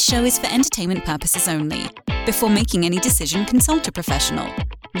 This show is for entertainment purposes only. Before making any decision, consult a professional.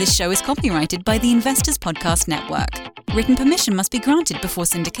 This show is copyrighted by the Investors Podcast Network. Written permission must be granted before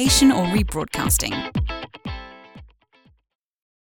syndication or rebroadcasting.